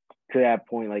to that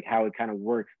point, like how it kind of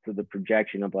works to the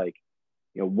projection of like,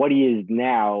 what he is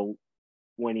now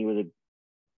when he was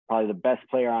probably the best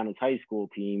player on his high school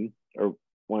team, or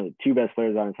one of the 2 best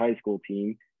players on his high school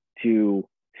team, to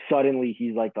suddenly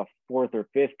he's like the 4th or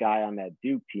 5th guy on that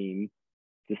Duke team,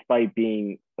 despite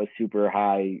being a super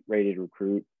high rated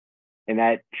recruit. And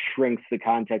that shrinks the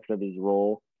context of his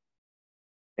role.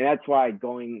 And that's why,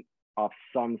 going off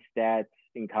some stats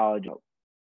in college,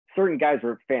 certain guys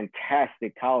were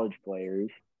fantastic college players,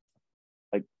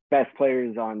 like best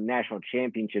players on national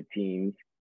championship teams,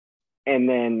 and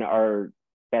then are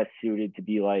best suited to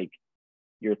be like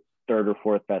your 3rd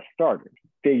or 4th best starter.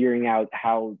 Figuring out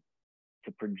how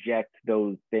to project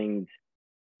those things,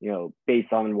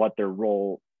 based on what their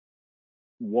role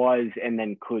was and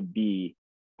then could be,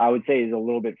 I would say is a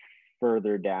little bit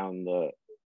further down the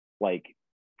like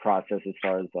process, as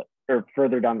far as or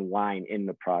further down the line in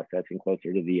the process and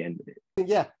closer to the end of it.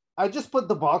 Yeah, I just put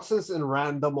the boxes in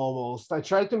random almost. I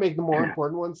tried to make the more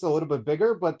important ones a little bit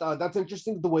bigger, but that's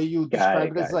interesting the way you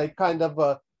describe it as like kind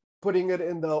of putting it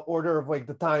in the order of like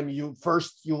the time you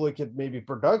look at maybe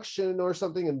production or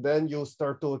something, and then you'll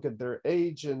start to look at their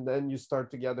age, and then you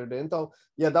start to gather the intel.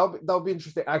 Yeah, that'll be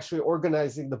interesting. Actually,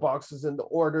 organizing the boxes in the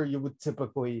order you would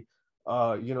typically,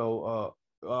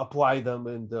 apply them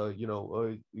and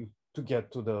to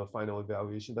get to the final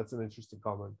evaluation. That's an interesting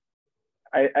comment.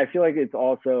 I feel like it's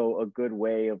also a good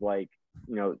way of like,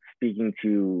 speaking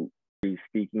to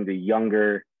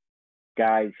younger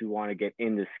guys who want to get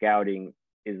into scouting,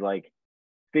 is like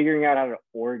figuring out how to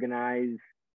organize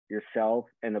yourself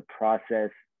and the process,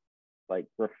 like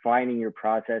refining your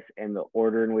process and the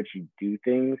order in which you do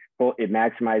things. Well, it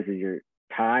maximizes your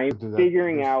time,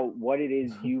 figuring out what it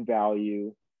is you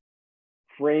value,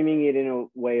 framing it in a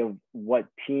way of what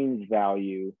teams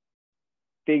value,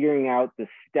 figuring out the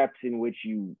steps in which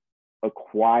you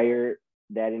acquire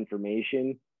that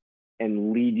information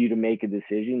and lead you to make a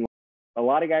decision. A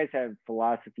lot of guys have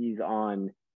philosophies on,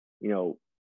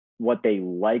 what they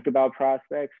like about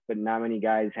prospects, but not many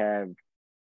guys have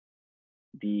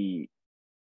the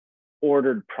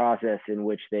ordered process in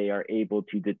which they are able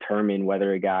to determine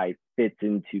whether a guy fits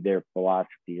into their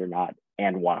philosophy or not,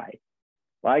 and why.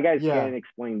 A lot of guys can't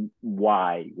explain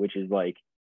why, which is like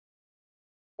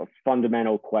a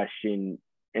fundamental question,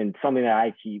 and something that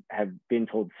I have been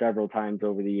told several times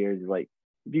over the years is like,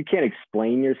 if you can't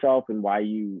explain yourself and why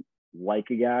you like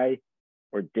a guy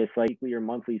or dislike your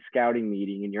monthly scouting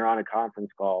meeting and you're on a conference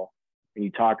call and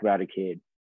you talk about a kid,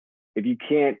 if you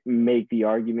can't make the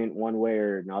argument one way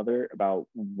or another about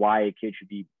why a kid should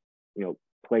be,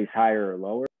 placed higher or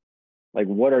lower, like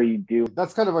what are you doing?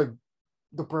 That's kind of like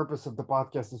the purpose of the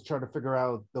podcast, is try to figure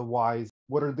out the whys.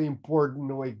 What are the important,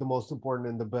 like the most important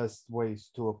and the best ways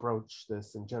to approach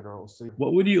this in general? So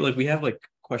what would you like? We have like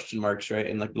question marks, right?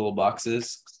 In like little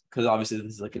boxes, because obviously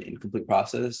this is like an incomplete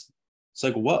process. So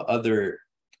like what other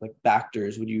like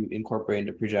factors would you incorporate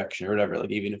into projection or whatever?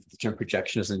 Like even if the term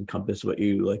projection doesn't encompass what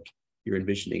you're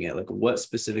envisioning it, like what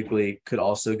specifically could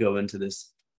also go into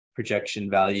this projection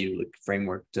value like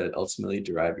framework to ultimately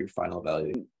derive your final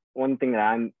value? One thing that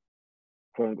I'm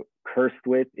quote unquote cursed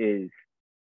with is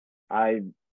I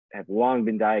have long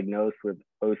been diagnosed with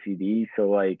OCD. So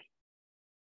like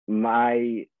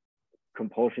my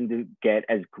compulsion to get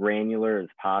as granular as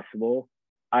possible,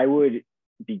 I would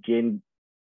begin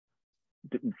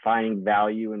finding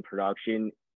value in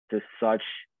production to such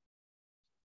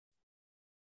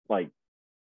like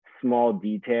small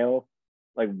detail.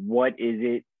 Like what is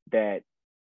it that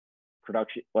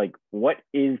production, like what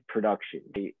is production?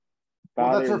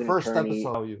 Well, that's our first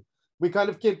episode. We kind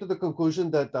of came to the conclusion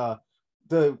that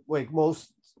the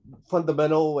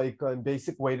fundamental, like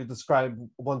basic way to describe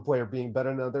one player being better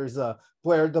than others. A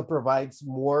player that provides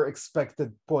more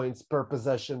expected points per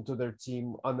possession to their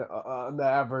team on the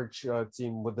average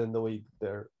team within the league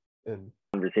they're in.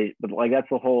 Conversation, but like that's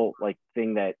the whole like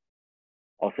thing that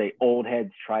I'll say old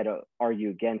heads try to argue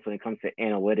against when it comes to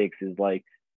analytics is like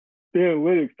the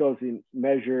analytics doesn't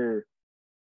measure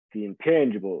the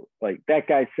intangible. Like that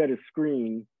guy set a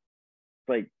screen.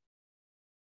 Like,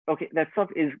 okay, that stuff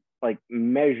is like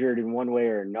measured in one way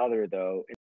or another though.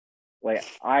 Like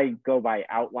I go by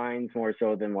outlines more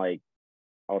so than like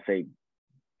I'll say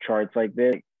charts like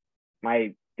this.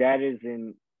 My dad is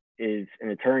an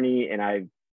attorney and I've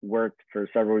worked for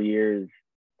several years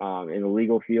in the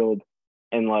legal field,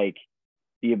 and like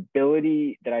the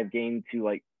ability that I've gained to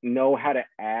like know how to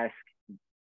ask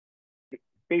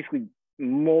basically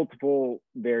multiple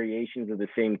variations of the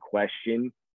same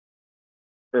question,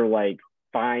 or like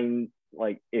find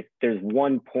like if there's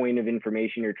one point of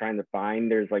information you're trying to find,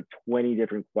 there's like 20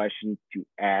 different questions to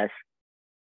ask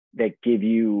that give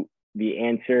you the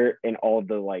answer and all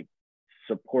the like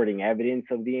supporting evidence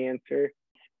of the answer.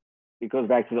 It goes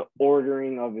back to the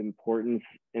ordering of importance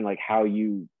and like how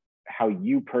you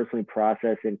personally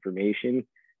process information.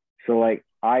 So like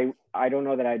I don't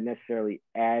know that I'd necessarily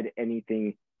add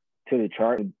anything to the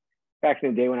chart. Back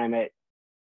in the day when I met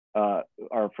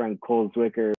our friend Cole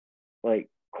Zwicker, like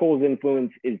Cole's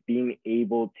influence is being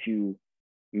able to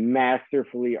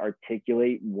masterfully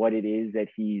articulate what it is that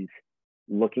he's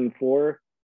looking for.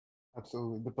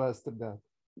 Absolutely, the best of that.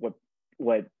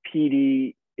 What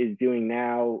PD is doing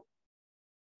now,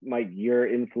 Mike, your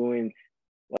influence,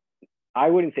 like, I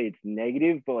wouldn't say it's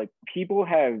negative, but like people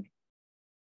have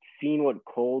seen what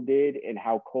Cole did and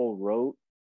how Cole wrote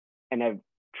and have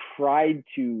tried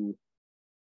to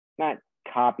not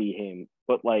copy him,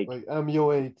 but like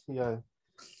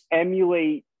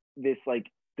emulate this like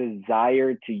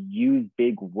desire to use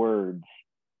big words.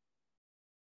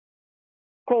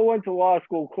 Cole went to law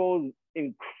school. Cole's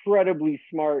incredibly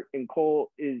smart, and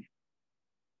Cole is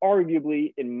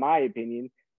arguably, in my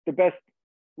opinion, the best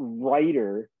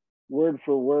writer, word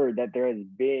for word, that there has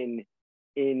been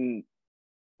in,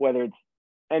 whether it's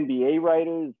NBA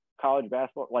writers, college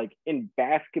basketball, like in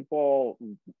basketball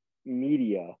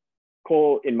media.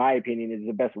 Cole, in my opinion, is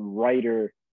the best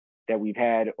writer that we've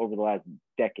had over the last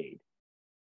decade.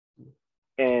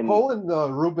 And Cole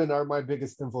and Ruben are my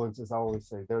biggest influences. I always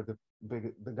say they're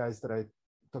the guys that I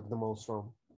took the most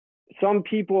from. Some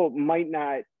people might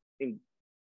not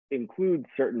include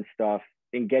certain stuff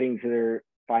in getting to their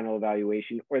final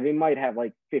evaluation, or they might have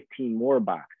like 15 more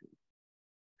boxes.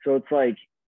 So it's like,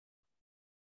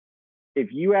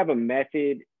 if you have a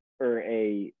method or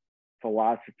a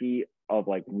philosophy of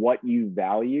like what you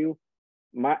value,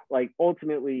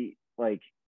 ultimately, like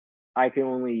I can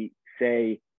only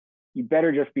say you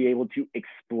better just be able to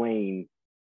explain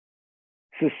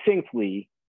succinctly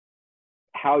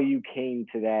how you came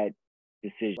to that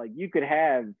decision. Like you could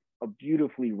have a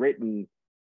beautifully written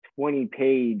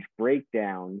 20-page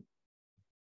breakdown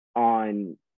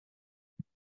on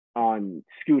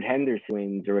Scoot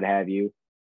Henderson's or what have you,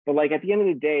 but like at the end of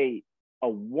the day, a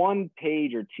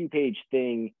 1-page or 2-page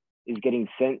thing is getting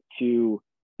sent to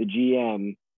the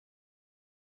GM.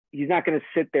 He's not going to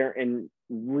sit there and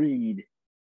read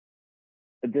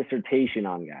a dissertation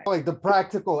on guys. Like the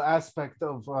practical aspect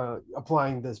of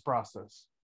applying this process.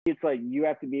 It's like you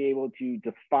have to be able to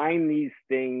define these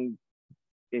things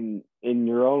in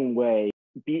your own way,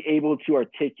 be able to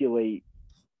articulate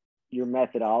your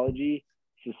methodology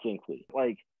succinctly.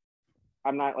 Like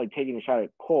I'm not like taking a shot at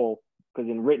Cole, because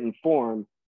in written form,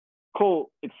 Cole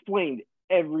explained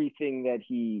everything that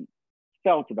he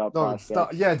felt about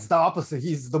prospects. It's the opposite.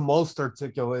 He's the most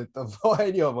articulate of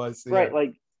any of us. Right. Yeah.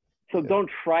 Like, so don't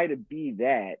try to be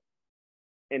that.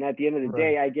 And at the end of the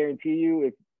day, I guarantee you,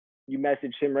 if you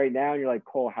message him right now and you're like,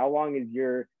 Cole, how long is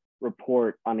your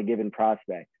report on a given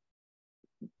prospect?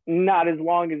 Not as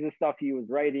long as the stuff he was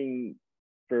writing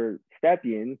for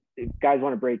Stepien. If guys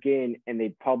want to break in and they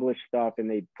publish stuff and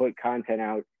they put content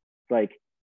out, it's like,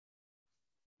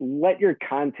 let your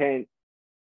content,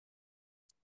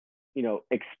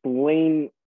 explain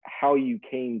how you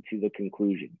came to the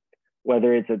conclusion,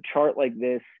 whether it's a chart like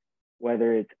this,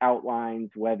 whether it's outlines,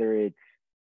 whether it's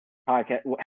podcast.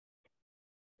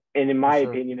 And in my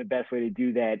opinion, the best way to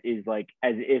do that is like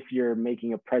as if you're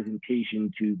making a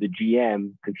presentation to the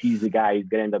GM, because he's the guy who's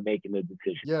going to end up making the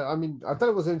decision. Yeah, I mean, I thought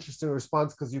it was an interesting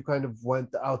response because you kind of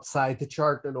went outside the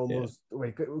chart and almost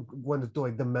like went into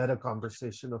like the meta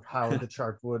conversation of how the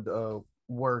chart would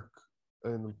work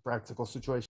in a practical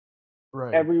situation.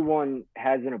 Right. Everyone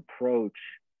has an approach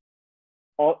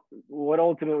what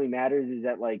ultimately matters is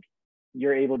that like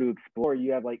you're able to explore.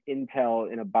 You have like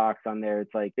intel in a box on there.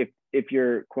 It's like if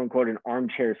you're quote unquote an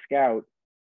armchair scout,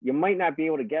 you might not be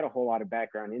able to get a whole lot of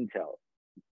background intel.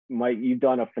 You've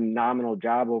done a phenomenal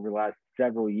job over the last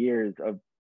several years of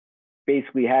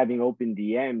basically having open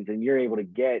DMs, and you're able to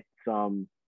get some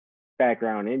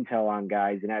background intel on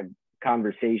guys and have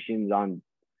conversations on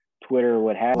Twitter,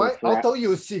 what have you. I'll tell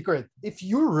you a secret. If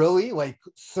you really like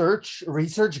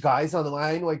research guys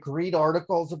online, like read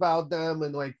articles about them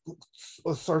and like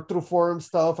sort through forum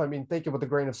stuff, I mean, take it with a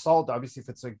grain of salt, obviously, if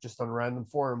it's like just on random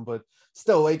forum, but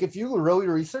still, like if you really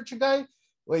research a guy,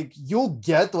 like you'll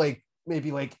get like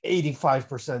maybe like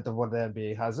 85% of what the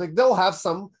NBA has. Like they'll have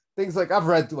some things, like I've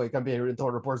read like NBA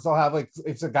intel reports, they'll have like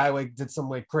if a guy like did some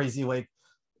like crazy like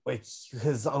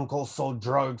his uncle sold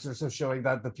drugs or some shit like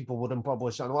that that people wouldn't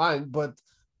publish online. But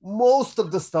most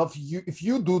of the stuff, if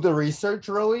you do the research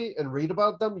really and read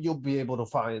about them, you'll be able to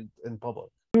find in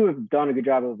public. You have done a good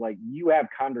job of like you have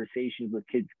conversations with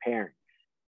kids' parents,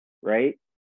 right?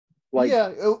 Like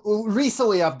yeah,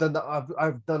 recently I've done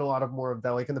a lot of more of that.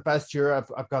 Like in the past year,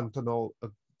 I've gotten to know a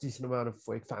decent amount of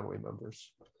like family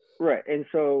members. Right, and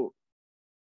so,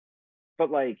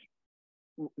 but like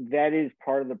that is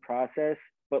part of the process.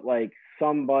 But like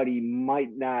somebody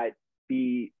might not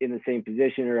be in the same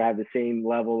position or have the same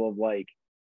level of like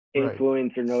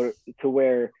influence or know to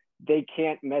where they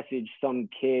can't message some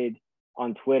kid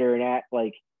on Twitter and at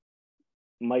like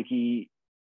Mikey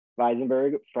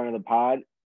Weisenberg, front of the pod,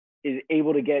 is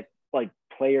able to get like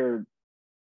player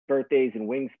birthdays and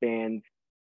wingspans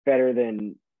better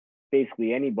than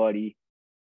basically anybody.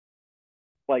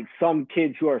 Like some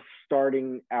kids who are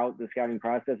starting out the scouting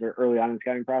process or early on in the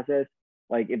scouting process,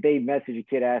 like if they message a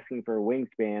kid asking for a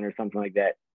wingspan or something like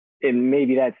that, and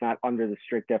maybe that's not under the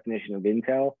strict definition of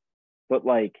intel, but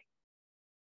like,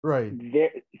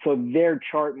 their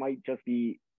chart might just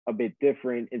be a bit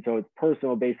different. And so it's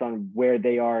personal based on where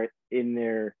they are in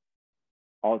their,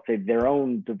 I'll say their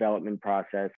own development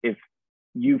process. If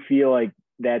you feel like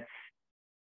that's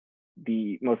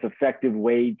the most effective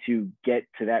way to get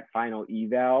to that final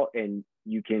eval and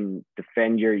you can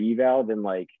defend your eval, then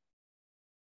like,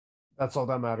 that's all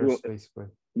that matters, basically.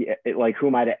 Yeah, like who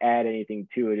am I to add anything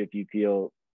to it if you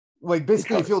feel like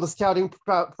basically you feel the scouting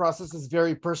process is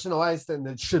very personalized and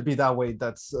it should be that way.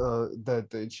 That's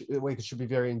it should be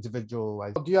very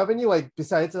individualized. Do you have any like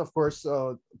besides of course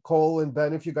Cole and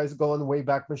Ben, if you guys go on the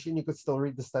Wayback Machine, you could still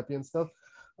read the Stepien stuff.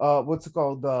 What's it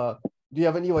called? Do you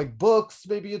have any like books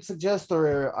maybe you'd suggest,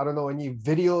 or I don't know, any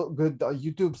good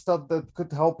YouTube stuff that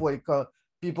could help like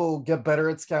people get better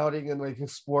at scouting and like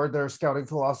explore their scouting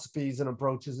philosophies and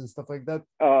approaches and stuff like that?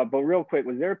 But real quick,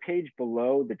 was there a page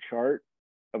below the chart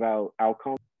about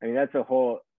outcome? I mean, that's a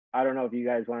whole, I don't know if you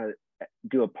guys want to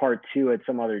do a part 2 at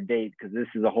some other date, because this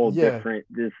is a whole different,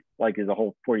 this like is a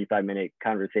whole 45-minute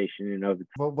conversation in of itself.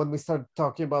 But when we start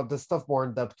talking about this stuff more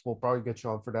in depth, we'll probably get you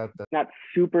on for that then. Not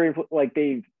super, like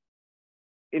they've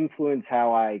influenced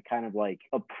how I kind of like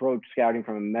approach scouting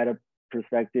from a meta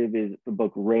perspective is the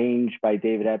book Range by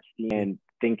David Epstein and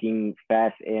Thinking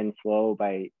Fast and Slow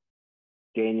by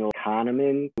Daniel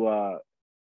Kahneman.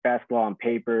 Basketball on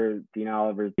Paper, Dean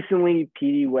Oliver's. Recently,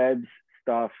 PD Webb's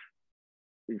stuff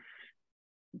is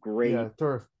great. Yeah,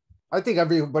 turf. I think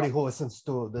everybody who listens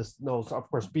to this knows, of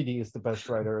course, PD is the best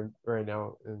writer right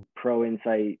now. Pro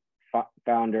Insight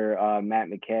founder Matt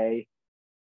McKay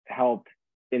helped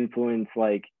influence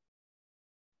like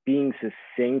being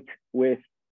succinct with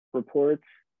reports,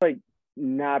 like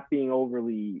not being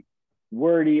overly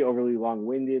wordy, overly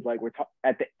long-winded. Like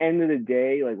at the end of the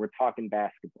day, like we're talking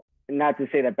basketball. And not to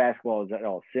say that basketball is at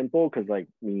all simple, because like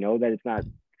we know that it's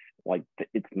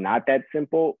not that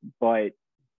simple, but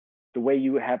the way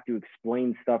you have to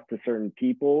explain stuff to certain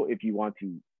people if you want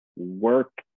to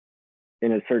work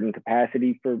in a certain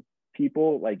capacity for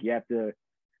people, like you have to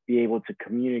be able to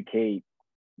communicate.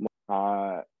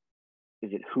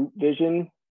 Is it Hoop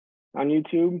Vision on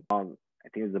YouTube? I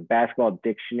think it's a basketball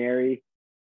dictionary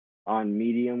on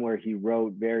Medium, where he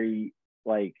wrote very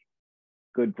like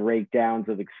good breakdowns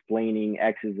of explaining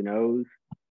X's and O's.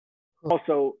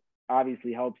 Also,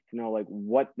 obviously helps to know like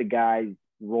what the guy's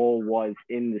role was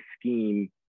in the scheme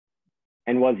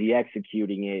and was he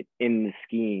executing it in the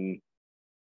scheme.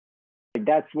 Like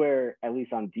that's where, at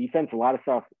least on defense, a lot of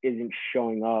stuff isn't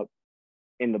showing up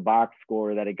in the box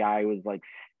score that a guy was like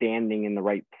standing in the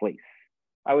right place.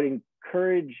 I would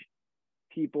encourage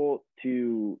people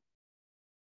to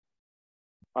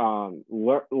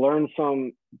learn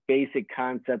some basic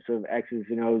concepts of X's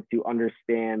and O's to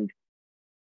understand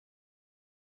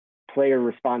player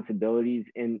responsibilities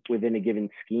within a given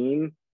scheme.